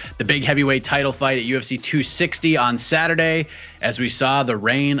called the big heavyweight title fight at UFC 260 on Saturday, as we saw the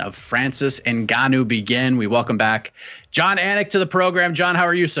reign of Francis Ngannou begin. We welcome back Jon Anik to the program. Jon, how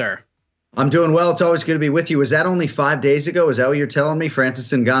are you, sir? I'm doing well. It's always good to be with you. Was that only 5 days ago? Is that what you're telling me?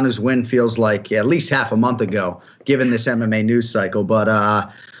 Francis Ngannou's win feels like at least half a month ago, given this MMA news cycle.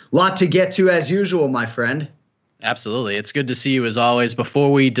 But lot to get to as usual, my friend. Absolutely. It's good to see you as always.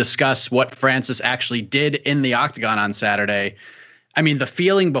 Before we discuss what Francis actually did in the octagon on Saturday, I mean, the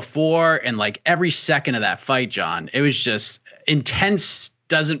feeling before and like every second of that fight, Jon, it was just intense.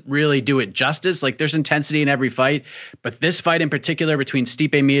 Doesn't really do it justice. Like, there's intensity in every fight, but this fight in particular between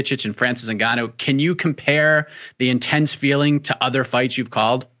Stipe Miocic and Francis Ngannou, can you compare the intense feeling to other fights you've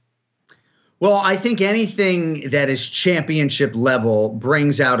called? Well, I think anything that is championship level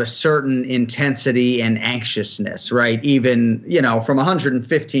brings out a certain intensity and anxiousness, right? Even, you know, from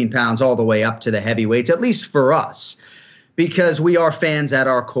 115 pounds all the way up to the heavyweights, at least for us, because we are fans at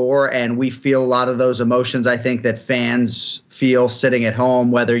our core and we feel a lot of those emotions, I think, that fans feel sitting at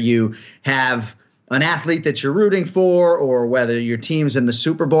home, whether you have an athlete that you're rooting for or whether your team's in the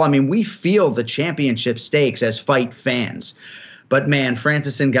Super Bowl. I mean, we feel the championship stakes as fight fans. But man,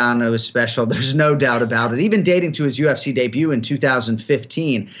 Francis Ngannou is special. There's no doubt about it. Even dating to his UFC debut in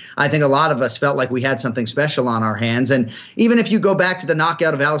 2015, I think a lot of us felt like we had something special on our hands. And even if you go back to the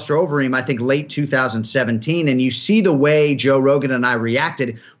knockout of Alistair Overeem, I think late 2017, and you see the way Joe Rogan and I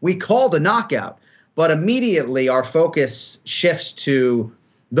reacted, we called a knockout. But immediately our focus shifts to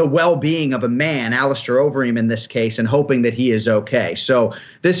the well-being of a man, Alistair Overeem in this case, and hoping that he is okay. So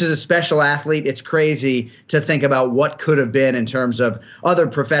this is a special athlete. It's crazy to think about what could have been in terms of other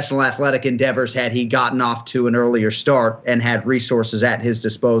professional athletic endeavors had he gotten off to an earlier start and had resources at his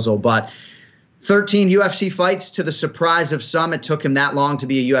disposal. But 13 UFC fights, to the surprise of some, it took him that long to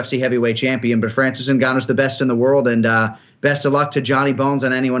be a UFC heavyweight champion. But Francis Ngannou's the best in the world, and best of luck to Johnny Bones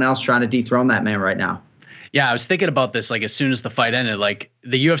and anyone else trying to dethrone that man right now. Yeah, I was thinking about this, like, as soon as the fight ended, like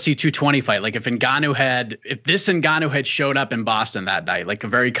the UFC 220 fight, like if this Ngannou had showed up in Boston that night, like a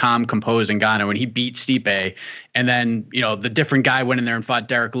very calm, composed Ngannou, and he beat Stipe, and then, you know, the different guy went in there and fought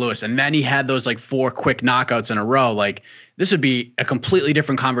Derek Lewis, and then he had those like 4 quick knockouts in a row, like this would be a completely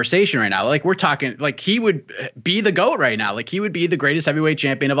different conversation right now. Like we're talking, like he would be the GOAT right now. Like he would be the greatest heavyweight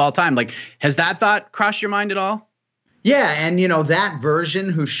champion of all time. Like, has that thought crossed your mind at all? Yeah, and you know, that version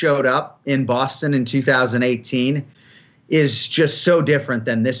who showed up in Boston in 2018 is just so different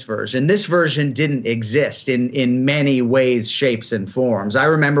than this version. This version didn't exist in many ways, shapes, and forms. I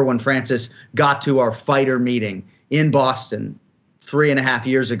remember when Francis got to our fighter meeting in Boston 3.5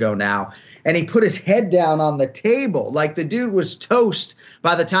 years ago now, and he put his head down on the table like the dude was toast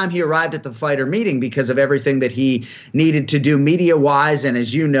by the time he arrived at the fighter meeting because of everything that he needed to do media-wise. And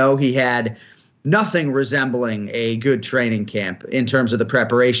as you know, he had nothing resembling a good training camp in terms of the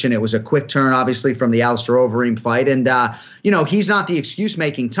preparation. It was a quick turn, obviously, from the Alistair Overeem fight. And, you know, he's not the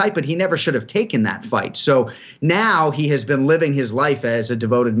excuse-making type, but he never should have taken that fight. So now he has been living his life as a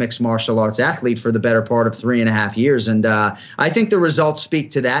devoted mixed martial arts athlete for the better part of 3.5 years. And I think the results speak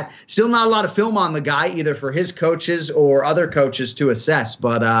to that. Still not a lot of film on the guy, either for his coaches or other coaches to assess.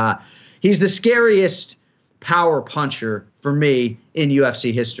 But he's the scariest power puncher for me in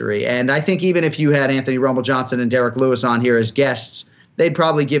UFC history. And I think even if you had Anthony Rumble Johnson and Derek Lewis on here as guests, they'd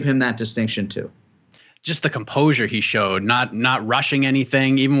probably give him that distinction too. Just the composure he showed, not rushing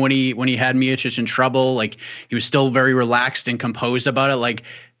anything. Even when he had Miocic in trouble, like he was still very relaxed and composed about it. Like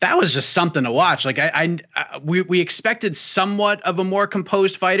that was just something to watch. Like we expected somewhat of a more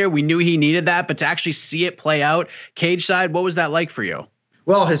composed fighter. We knew he needed that, but to actually see it play out cage side, what was that like for you?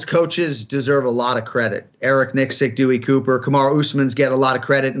 Well, his coaches deserve a lot of credit. Eric Nixick, Dewey Cooper, Kamaru Usman's get a lot of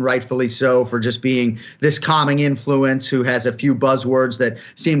credit, and rightfully so, for just being this calming influence who has a few buzzwords that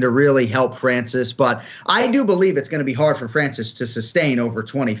seem to really help Francis. But I do believe it's going to be hard for Francis to sustain over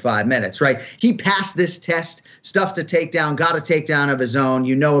 25 minutes, right? He passed this test, stuff to take down, got a takedown of his own.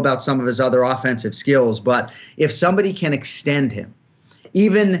 You know about some of his other offensive skills. But if somebody can extend him,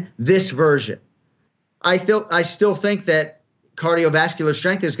 even this version, I still think that cardiovascular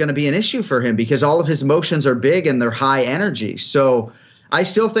strength is going to be an issue for him because all of his motions are big and they're high energy. So I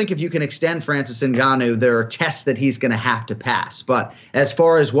still think if you can extend Francis Ngannou, there are tests that he's going to have to pass. But as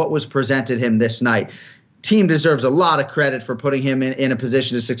far as what was presented him this night, team deserves a lot of credit for putting him in a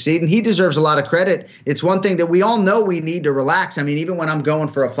position to succeed, and he deserves a lot of credit. It's one thing that we all know we need to relax. I mean, even when I'm going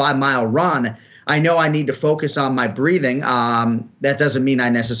for a 5-mile run, I know I need to focus on my breathing. That doesn't mean I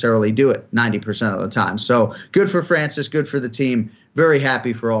necessarily do it 90% of the time. So good for Francis, good for the team. Very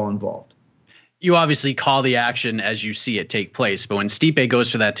happy for all involved. You obviously call the action as you see it take place, but when Stipe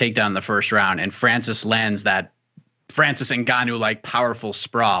goes for that takedown in the first round and Francis lands that Francis Ngannou like powerful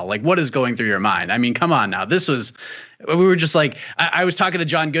sprawl, like what is going through your mind? I mean, come on now. We were just like, I was talking to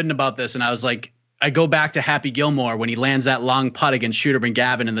John Gooden about this, and I was like, I go back to Happy Gilmore when he lands that long putt against Shooter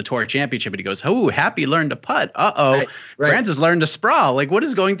Gavin in the Tour Championship, and he goes, "Oh, Happy learned to putt. Right. Francis learned to sprawl." Like, what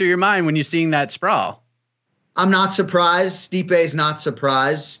is going through your mind when you're seeing that sprawl? I'm not surprised. Stipe's not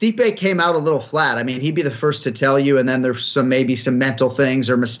surprised. Stipe came out a little flat. I mean, he'd be the first to tell you, and then there's maybe some mental things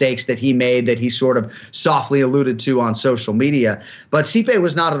or mistakes that he made that he sort of softly alluded to on social media. But Stipe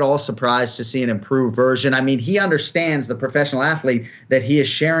was not at all surprised to see an improved version. I mean, he understands the professional athlete that he is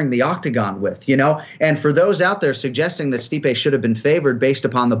sharing the octagon with, you know? And for those out there suggesting that Stipe should have been favored based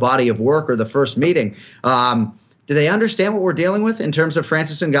upon the body of work or the first meeting, do they understand what we're dealing with in terms of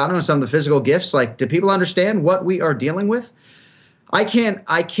Francis Ngannou and some of the physical gifts? Like, do people understand what we are dealing with? I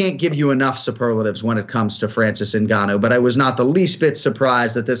can't give you enough superlatives when it comes to Francis Ngannou, but I was not the least bit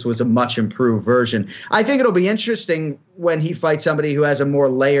surprised that this was a much improved version. I think it'll be interesting when he fights somebody who has a more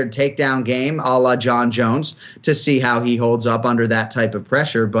layered takedown game, a la Jon Jones, to see how he holds up under that type of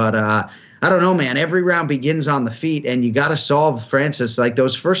pressure. But I don't know, man. Every round begins on the feet, and you got to solve Francis. Like,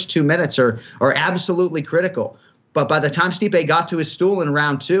 those first 2 minutes are absolutely critical. But by the time Stipe got to his stool in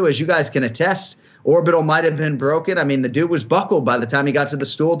round 2, as you guys can attest, orbital might have been broken. I mean, the dude was buckled by the time he got to the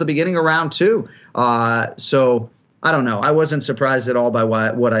stool at the beginning of round 2. So I don't know. I wasn't surprised at all by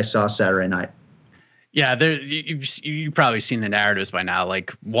what I saw Saturday night. Yeah, you've probably seen the narratives by now.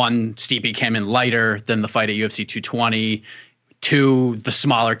 Like, one, Stipe came in lighter than the fight at UFC 220. 2, the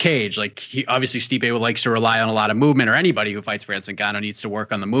smaller cage. Like, Stipe likes to rely on a lot of movement, or anybody who fights Francis Ngannou needs to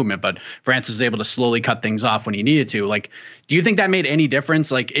work on the movement. But Francis was able to slowly cut things off when he needed to. Like, do you think that made any difference?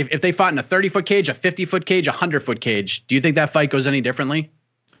 Like, if they fought in a 30-foot cage, a 50-foot cage, a 100-foot cage, do you think that fight goes any differently?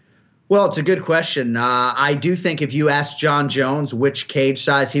 Well, it's a good question. I do think if you asked Jon Jones which cage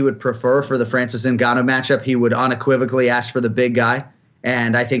size he would prefer for the Francis Ngannou matchup, he would unequivocally ask for the big guy.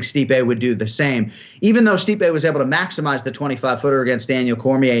 And I think Stipe would do the same. Even though Stipe was able to maximize the 25-footer against Daniel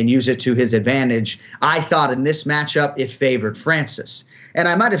Cormier and use it to his advantage, I thought in this matchup it favored Francis. And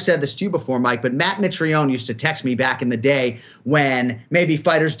I might have said this to you before, Mike, but Matt Mitrione used to text me back in the day when maybe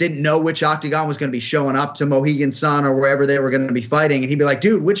fighters didn't know which octagon was going to be showing up to Mohegan Sun or wherever they were going to be fighting. And he'd be like,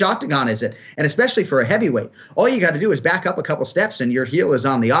 dude, which octagon is it? And especially for a heavyweight, all you got to do is back up a couple steps and your heel is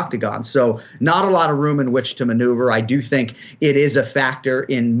on the octagon. So not a lot of room in which to maneuver. I do think it is a factor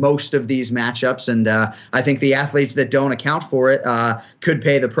in most of these matchups. And I think the athletes that don't account for it could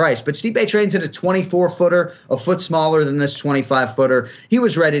pay the price. But Stipe trains at a 24-footer, a foot smaller than this 25-footer. He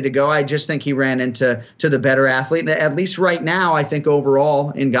was ready to go. I just think he ran into the better athlete. And at least right now, I think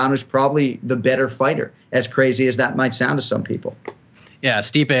overall, Ngannou's probably the better fighter, as crazy as that might sound to some people. Yeah,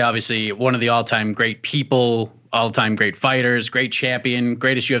 Stipe, obviously one of the all-time great people, all-time great fighters, great champion,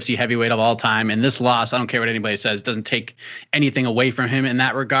 greatest UFC heavyweight of all time. And this loss, I don't care what anybody says, doesn't take anything away from him in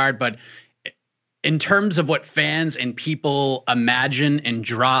that regard. But in terms of what fans and people imagine and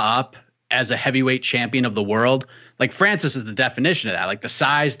draw up as a heavyweight champion of the world, like, Francis is the definition of that. Like, the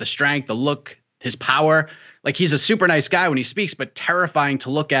size, the strength, the look, his power. Like, he's a super nice guy when he speaks, but terrifying to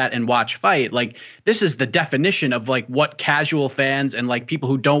look at and watch fight. Like, this is the definition of, like, what casual fans and, like, people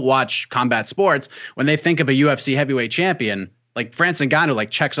who don't watch combat sports, when they think of a UFC heavyweight champion, like, Francis Ngannou, like,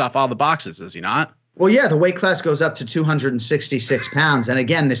 checks off all the boxes, is he not? Well, yeah, the weight class goes up to 266 pounds. And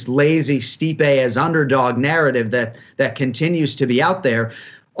again, this lazy Stipe as underdog narrative that continues to be out there.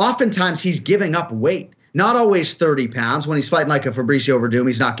 Oftentimes he's giving up weight. Not always 30 pounds. When he's fighting like a Fabricio Verdum,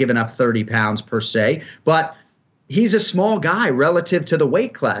 he's not giving up 30 pounds per se. But he's a small guy relative to the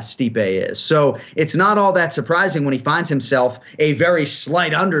weight class Stipe is. So it's not all that surprising when he finds himself a very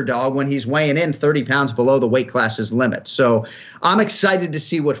slight underdog when he's weighing in 30 pounds below the weight class's limit. So I'm excited to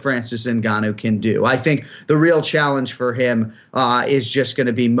see what Francis Ngannou can do. I think the real challenge for him is just going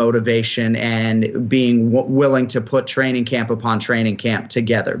to be motivation and being willing to put training camp upon training camp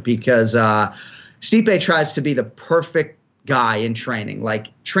together, because Stipe tries to be the perfect guy in training, like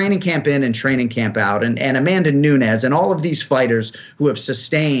training camp in and training camp out. And Amanda Nunes and all of these fighters who have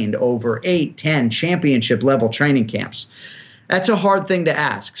sustained over 8, 10 championship level training camps. That's a hard thing to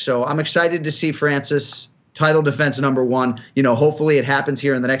ask. So I'm excited to see Francis title defense #1. You know, hopefully it happens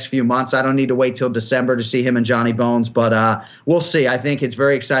here in the next few months. I don't need to wait till December to see him and Johnny Bones, but we'll see. I think it's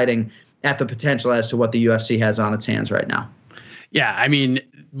very exciting at the potential as to what the UFC has on its hands right now. Yeah, I mean,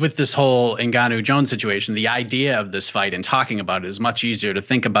 with this whole Ngannou-Jones situation, the idea of this fight and talking about it is much easier to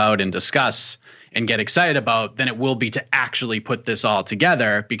think about and discuss and get excited about than it will be to actually put this all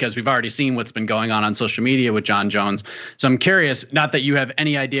together, because we've already seen what's been going on social media with Jon Jones. So I'm curious, not that you have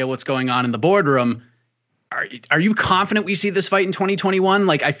any idea what's going on in the boardroom, are you confident we see this fight in 2021?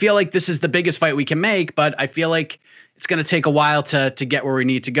 Like, I feel like this is the biggest fight we can make, but I feel like it's going to take a while to get where we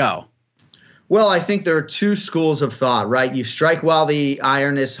need to go. Well, I think there are two schools of thought, right? You strike while the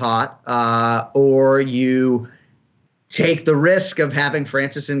iron is hot, or you take the risk of having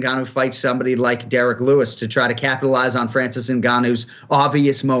Francis Ngannou fight somebody like Derek Lewis to try to capitalize on Francis Ngannou's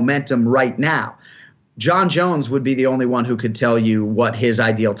obvious momentum right now. Jon Jones would be the only one who could tell you what his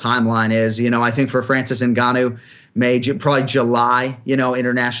ideal timeline is. You know, I think for Francis Ngannou, probably July,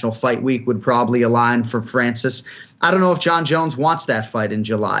 International Fight Week would probably align for Francis. I don't know if Jon Jones wants that fight in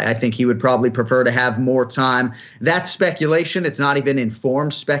July. I think he would probably prefer to have more time. That's speculation. It's not even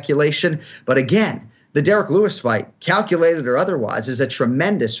informed speculation. But again, the Derek Lewis fight, calculated or otherwise, is a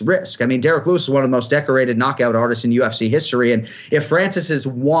tremendous risk. I mean, Derek Lewis is one of the most decorated knockout artists in UFC history. And if Francis is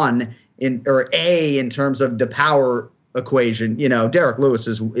in terms of the power equation, Derek Lewis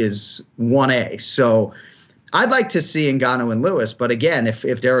is 1A. So I'd like to see Ngannou and Lewis, but again,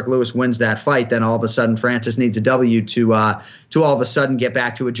 if Derek Lewis wins that fight, then all of a sudden Francis needs a W to all of a sudden get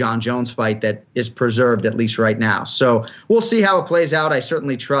back to a Jon Jones fight that is preserved, at least right now. So we'll see how it plays out. I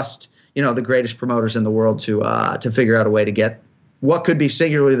certainly trust the greatest promoters in the world to figure out a way to get what could be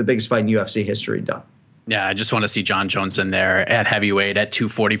singularly the biggest fight in UFC history done. Yeah, I just want to see Jon Jones in there at heavyweight at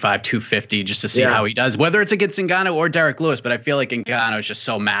 245, 250, just to see how he does, whether it's against Ngannou or Derek Lewis. But I feel like Ngannou is just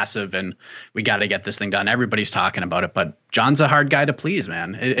so massive, and we got to get this thing done. Everybody's talking about it, but Jon's a hard guy to please,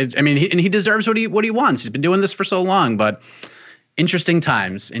 man. He deserves what he wants. He's been doing this for so long, but interesting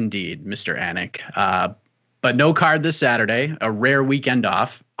times indeed, Mr. Anik. But no card this Saturday, a rare weekend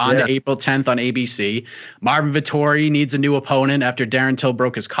off. On April 10th on ABC. Marvin Vettori needs a new opponent after Darren Till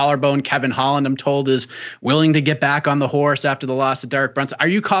broke his collarbone. Kevin Holland, I'm told, is willing to get back on the horse after the loss to Derek Brunson. Are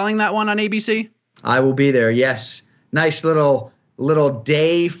you calling that one on ABC? I will be there, yes. Nice little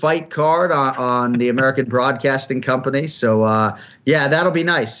day fight card on the American Broadcasting Company. So, that'll be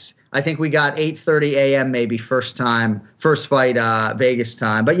nice. I think we got 8:30 a.m. maybe first fight Vegas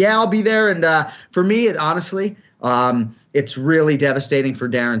time. But, I'll be there. And for me, honestly, it's really devastating for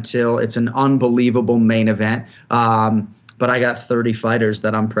Darren Till. It's an unbelievable main event. But I got 30 fighters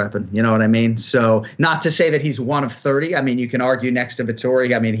that I'm prepping. You know what I mean? So not to say that he's one of 30. I mean, you can argue next to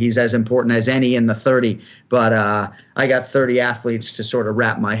Vettori. I mean, he's as important as any in the 30. But I got 30 athletes to sort of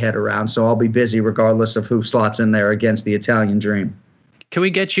wrap my head around. So I'll be busy regardless of who slots in there against the Italian Dream. Can we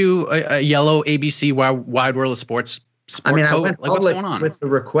get you a yellow ABC Wide World of Sports? I went public with the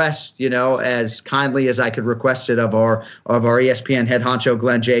request, as kindly as I could request it of our ESPN head honcho,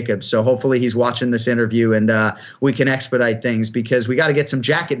 Glenn Jacobs. So hopefully he's watching this interview and we can expedite things because we got to get some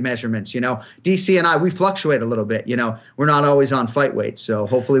jacket measurements. DC and I, we fluctuate a little bit. We're not always on fight weight. So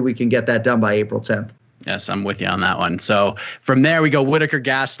hopefully we can get that done by April 10th. Yes, I'm with you on that one. So from there, we go Whitaker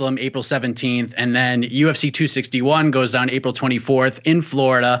Gastelum, April 17th, and then UFC 261 goes down April 24th in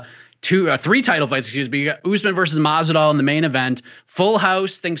Florida. Three title fights, You got Usman versus Masvidal in the main event. Full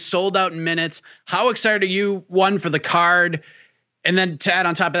house, things sold out in minutes. How excited are you, one, for the card, and then to add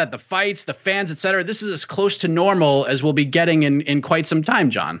on top of that, the fights, the fans, et cetera? This is as close to normal as we'll be getting in quite some time,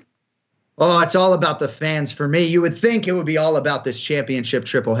 Jon. Oh, it's all about the fans for me. You would think it would be all about this championship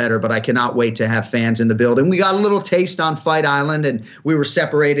triple header, but I cannot wait to have fans in the building. We got a little taste on Fight Island, and we were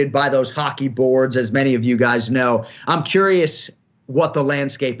separated by those hockey boards, as many of you guys know. I'm curious what the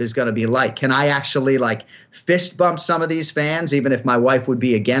landscape is going to be like. Can I actually fist bump some of these fans, even if my wife would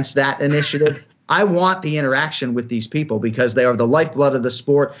be against that initiative? I want the interaction with these people because they are the lifeblood of the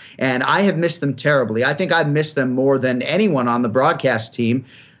sport, and I have missed them terribly. I think I've missed them more than anyone on the broadcast team.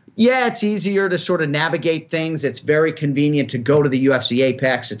 Yeah, it's easier to sort of navigate things. It's very convenient to go to the UFC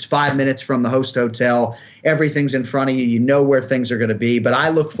Apex. It's 5 minutes from the host hotel. Everything's in front of you. You know where things are going to be. But I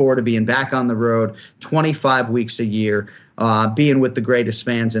look forward to being back on the road 25 weeks a year, being with the greatest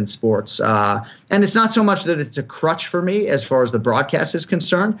fans in sports. And it's not so much that it's a crutch for me as far as the broadcast is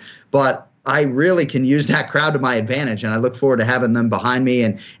concerned, but I really can use that crowd to my advantage, and I look forward to having them behind me.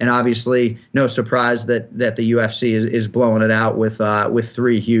 And obviously, no surprise that the UFC is blowing it out with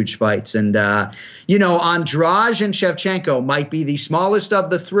three huge fights. And Andrade and Shevchenko might be the smallest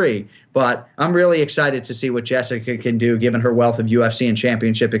of the three, but I'm really excited to see what Jessica can do, given her wealth of UFC and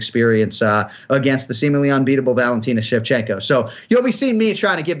championship experience against the seemingly unbeatable Valentina Shevchenko. So you'll be seeing me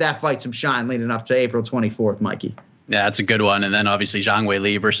trying to give that fight some shine leading up to April 24th, Mikey. Yeah, that's a good one. And then obviously Zhang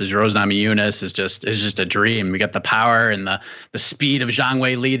Weili versus Rose Namajunas is just a dream. We got the power and the speed of Zhang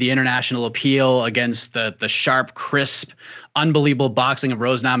Weili, the international appeal against the sharp, crisp, unbelievable boxing of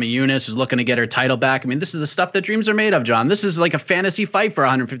Rose Namajunas, who's looking to get her title back. I mean, this is the stuff that dreams are made of, Jon. This is like a fantasy fight for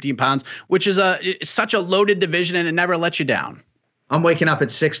 115 pounds, which is such a loaded division, and it never lets you down. I'm waking up at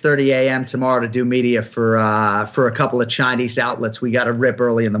 6:30 a.m. tomorrow to do media for a couple of Chinese outlets. We got to rip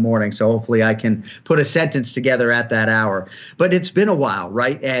early in the morning, so hopefully I can put a sentence together at that hour. But it's been a while,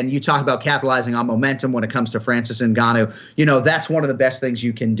 right? And you talk about capitalizing on momentum when it comes to Francis Ngannou. That's one of the best things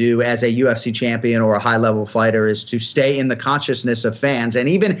you can do as a UFC champion or a high-level fighter is to stay in the consciousness of fans. And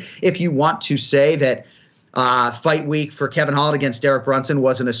even if you want to say that fight week for Kevin Holland against Derek Brunson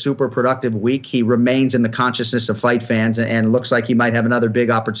wasn't a super productive week, he remains in the consciousness of fight fans and looks like he might have another big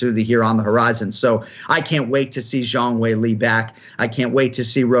opportunity here on the horizon. So I can't wait to see Zhang Weili back. I can't wait to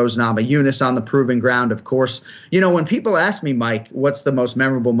see Rose Namajunas on the proving ground, of course. When people ask me, Mike, what's the most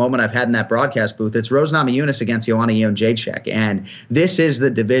memorable moment I've had in that broadcast booth, it's Rose Namajunas against Joanna Jędrzejczyk. And this is the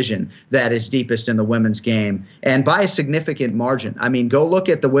division that is deepest in the women's game, and by a significant margin. I mean, go look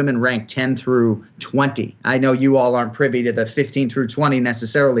at the women ranked 10 through 20. I know you all aren't privy to the 15 through 20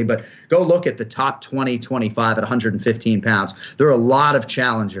 necessarily, but go look at the top 20, 25 at 115 pounds. There are a lot of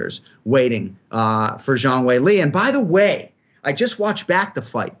challengers waiting for Zhang Weili. And by the way, I just watched back the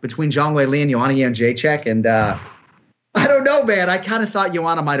fight between Zhang Weili and Joanna Jędrzejczyk, and I don't know, man. I kind of thought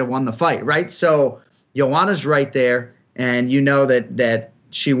Joanna might have won the fight, right? So Joanna's right there, and you know that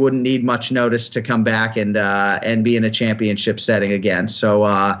she wouldn't need much notice to come back and be in a championship setting again.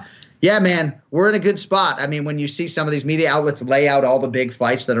 So Yeah, man, we're in a good spot. I mean, when you see some of these media outlets lay out all the big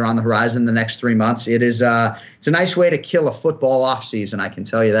fights that are on the horizon the next 3 months, it's a nice way to kill a football offseason, I can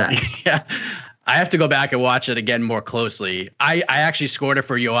tell you that. Yeah, I have to go back and watch it again more closely. I actually scored it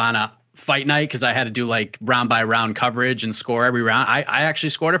for Joanna fight night because I had to do like round by round coverage and score every round. I actually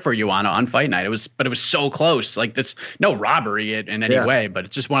scored it for Joanna on fight night. It was so close. Like this, no robbery in any way, but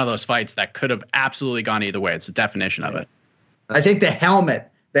it's just one of those fights that could have absolutely gone either way. It's the definition of it. I think the helmet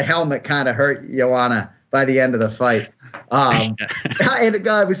kind of hurt Joanna by the end of the fight. And the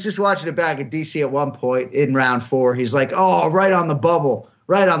guy was just watching it back at DC at one point in round 4. He's like, "Oh, right on the bubble.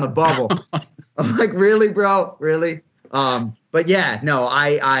 I'm like, "Really, bro? Really?" But yeah, no,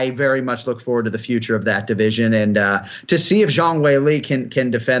 I very much look forward to the future of that division and to see if Zhang Weili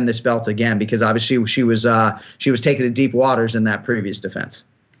can defend this belt again, because obviously she was taken to deep waters in that previous defense.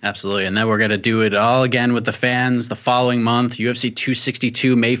 Absolutely. And then we're going to do it all again with the fans the following month. UFC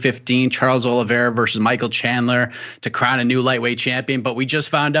 262, May 15, Charles Oliveira versus Michael Chandler to crown a new lightweight champion. But we just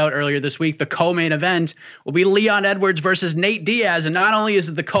found out earlier this week the co-main event will be Leon Edwards versus Nate Diaz. And not only is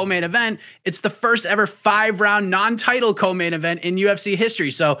it the co-main event, it's the first ever 5-round non-title co-main event in UFC history.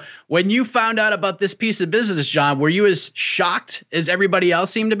 So when you found out about this piece of business, John, were you as shocked as everybody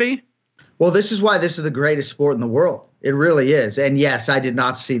else seemed to be? Well, this is why this is the greatest sport in the world. It really is. And yes, I did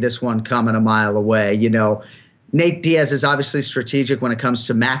not see this one coming a mile away. You know, Nate Diaz is obviously strategic when it comes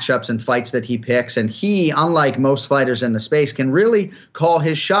to matchups and fights that he picks. And he, unlike most fighters in the space, can really call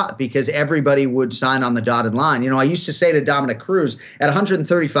his shot because everybody would sign on the dotted line. You know, I used to say to Dominic Cruz at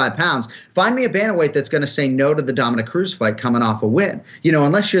 135 pounds, find me a bantamweight that's going to say no to the Dominic Cruz fight coming off a win. You know,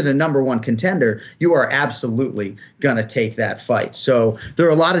 unless you're the number one contender, you are absolutely going to take that fight. So there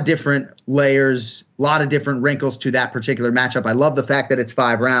are a lot of different layers, a lot of different wrinkles to that particular matchup. I love the fact that it's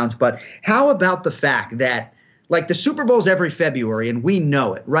 5 rounds, but how about the fact that, like, the Super Bowl's every February and we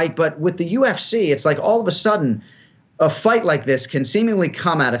know it, right? But with the UFC, it's like all of a sudden a fight like this can seemingly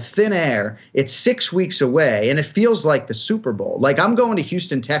come out of thin air. It's 6 weeks away and it feels like the Super Bowl. Like, I'm going to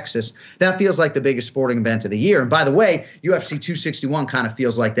Houston, Texas. That feels like the biggest sporting event of the year. And by the way, UFC 261 kind of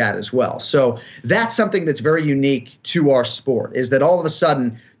feels like that as well. So that's something that's very unique to our sport, is that all of a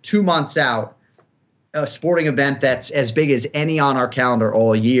sudden 2 months out, a sporting event that's as big as any on our calendar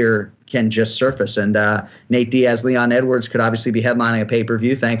all year can just surface. And Nate Diaz, Leon Edwards could obviously be headlining a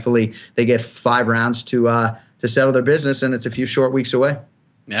pay-per-view. Thankfully, they get 5 rounds to settle their business, and it's a few short weeks away.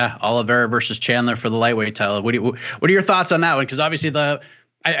 Yeah, Oliveira versus Chandler for the lightweight title. What are your thoughts on that one? Because obviously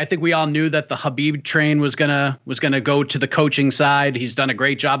I think we all knew that the Khabib train was gonna go to the coaching side. He's done a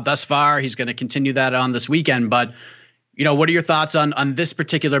great job thus far. He's going to continue that on this weekend, but you know, what are your thoughts on this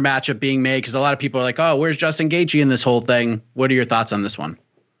particular matchup being made? Because a lot of people are like, oh, where's Justin Gaethje in this whole thing? What are your thoughts on this one?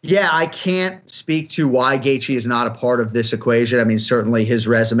 Yeah, I can't speak to why Gaethje is not a part of this equation. I mean, certainly his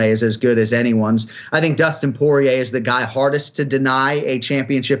resume is as good as anyone's. I think Dustin Poirier is the guy hardest to deny a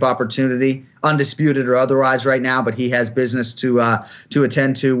championship opportunity, undisputed or otherwise right now, but he has business to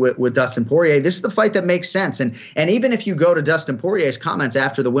attend to with Dustin Poirier. This is the fight that makes sense. And even if you go to Dustin Poirier's comments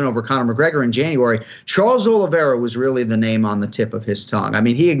after the win over Conor McGregor in January, Charles Oliveira was really the name on the tip of his tongue. I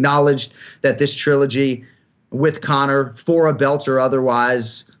mean, he acknowledged that this trilogy with Conor, for a belt or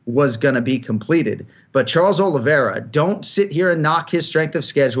otherwise, was going to be completed. But Charles Oliveira, don't sit here and knock his strength of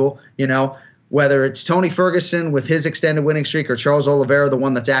schedule. You know, whether it's Tony Ferguson with his extended winning streak or Charles Oliveira, the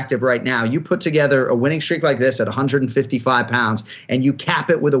one that's active right now, you put together a winning streak like this at 155 pounds and you cap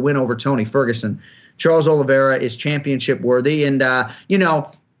it with a win over Tony Ferguson. Charles Oliveira is championship worthy. And, you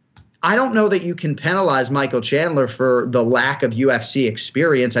know, I don't know that you can penalize Michael Chandler for the lack of UFC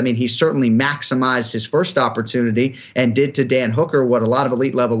experience. I mean, he certainly maximized his first opportunity and did to Dan Hooker what a lot of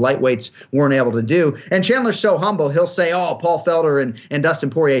elite level lightweights weren't able to do. And Chandler's so humble, he'll say, oh, Paul Felder and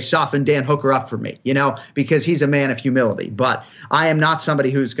Dustin Poirier softened Dan Hooker up for me, you know, because he's a man of humility. But I am not somebody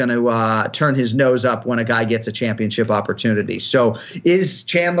who's going to turn his nose up when a guy gets a championship opportunity. So is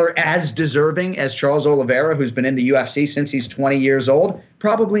Chandler as deserving as Charles Oliveira, who's been in the UFC since he's 20 years old?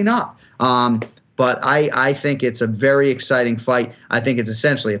 Probably not. But I think it's a very exciting fight. I think it's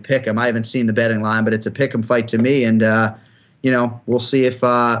essentially a pick'em. I haven't seen the betting line, but it's a pick'em fight to me. And, you know, we'll see if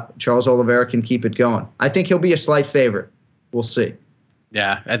Charles Oliveira can keep it going. I think he'll be a slight favorite. We'll see.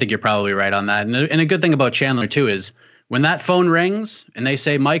 Yeah, I think you're probably right on that. And a good thing about Chandler, too, is when that phone rings and they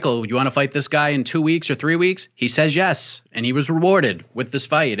say, Michael, you want to fight this guy in 2 weeks or 3 weeks? He says yes, and he was rewarded with this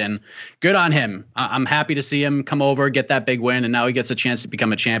fight. And good on him. I'm happy to see him come over, get that big win, and now he gets a chance to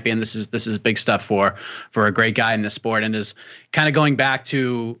become a champion. This is big stuff for a great guy in this sport. And is kind of going back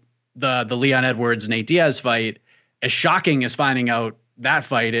to the Leon Edwards Nate Diaz fight. As shocking as finding out that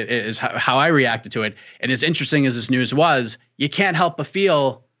fight is how I reacted to it, and as interesting as this news was, you can't help but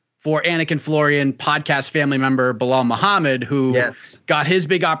feel for Anik and Florian podcast family member Belal Muhammad, who got his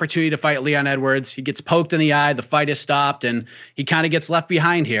big opportunity to fight Leon Edwards. He gets poked in the eye, the fight is stopped, and he kind of gets left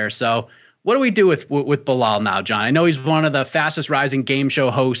behind here. So what do we do with Belal now, John? I know he's one of the fastest rising game show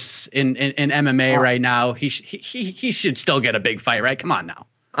hosts in MMA right now. He should still get a big fight, right? Come on now.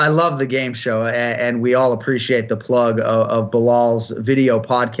 I love the game show, and we all appreciate the plug of Belal's video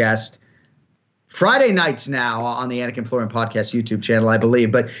podcast. Friday nights now on the Anik and Florian podcast YouTube channel, I believe.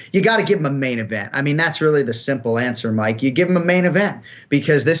 But you got to give him a main event. I mean, that's really the simple answer, Mike. You give him a main event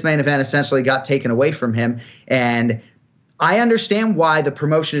because this main event essentially got taken away from him. And I understand why the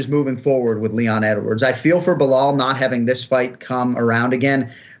promotion is moving forward with Leon Edwards. I feel for Belal not having this fight come around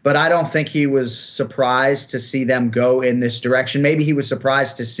again, but I don't think he was surprised to see them go in this direction. Maybe he was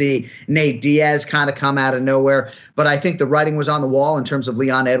surprised to see Nate Diaz kind of come out of nowhere, but I think the writing was on the wall in terms of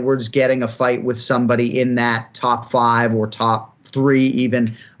Leon Edwards getting a fight with somebody in that top 5 or top 3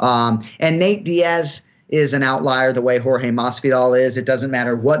 even. And Nate Diaz is an outlier the way Jorge Masvidal is. It doesn't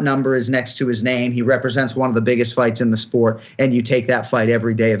matter what number is next to his name. He represents one of the biggest fights in the sport, and you take that fight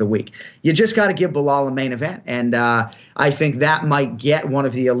every day of the week. You just got to give Belal a main event, and I think that might get one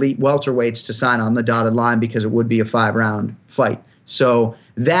of the elite welterweights to sign on the dotted line because it would be a 5-round fight. So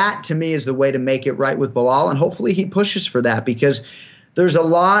that, to me, is the way to make it right with Belal, and hopefully he pushes for that because there's a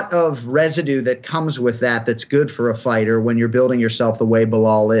lot of residue that comes with that that's good for a fighter when you're building yourself the way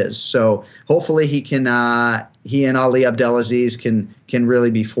Belal is. So hopefully he and Ali Abdelaziz can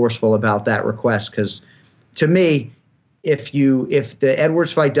really be forceful about that request because to me, if the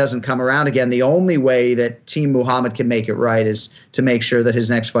Edwards fight doesn't come around again, the only way that Team Muhammad can make it right is to make sure that his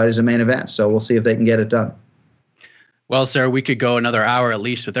next fight is a main event. So we'll see if they can get it done. Well, sir, we could go another hour at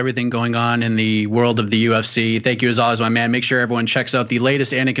least with everything going on in the world of the UFC. Thank you as always, my man. Make sure everyone checks out the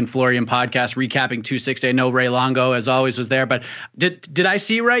latest Anik and Florian podcast recapping 260. I know Ray Longo, as always, was there, but did I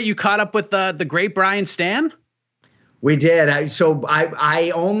see right? You caught up with the great Brian Stan? We did.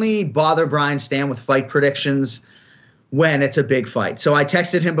 I only bother Brian Stan with fight predictions when it's a big fight. So I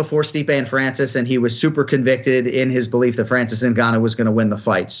texted him before Stipe and Francis, and he was super convicted in his belief that Francis Ngannou was going to win the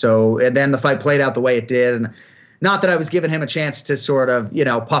fight. And then the fight played out the way it did, and not that I was giving him a chance to sort of,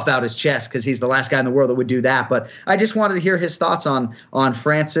 puff out his chest because he's the last guy in the world that would do that. But I just wanted to hear his thoughts on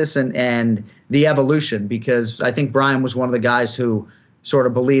Francis and the evolution because I think Brian was one of the guys who sort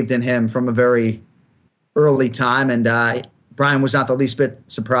of believed in him from a very early time. And Brian was not the least bit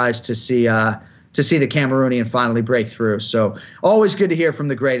surprised to see the Cameroonian finally break through. So always good to hear from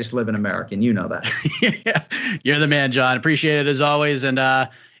the greatest living American. You know that. Yeah, you're the man, John. Appreciate it as always. And,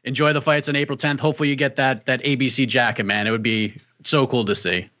 enjoy the fights on April 10th. Hopefully you get that ABC jacket, man. It would be so cool to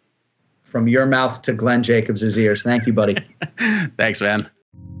see. From your mouth to Glenn Jacobs' ears. Thank you, buddy. Thanks, man.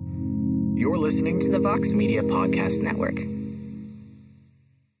 You're listening to the Vox Media Podcast Network.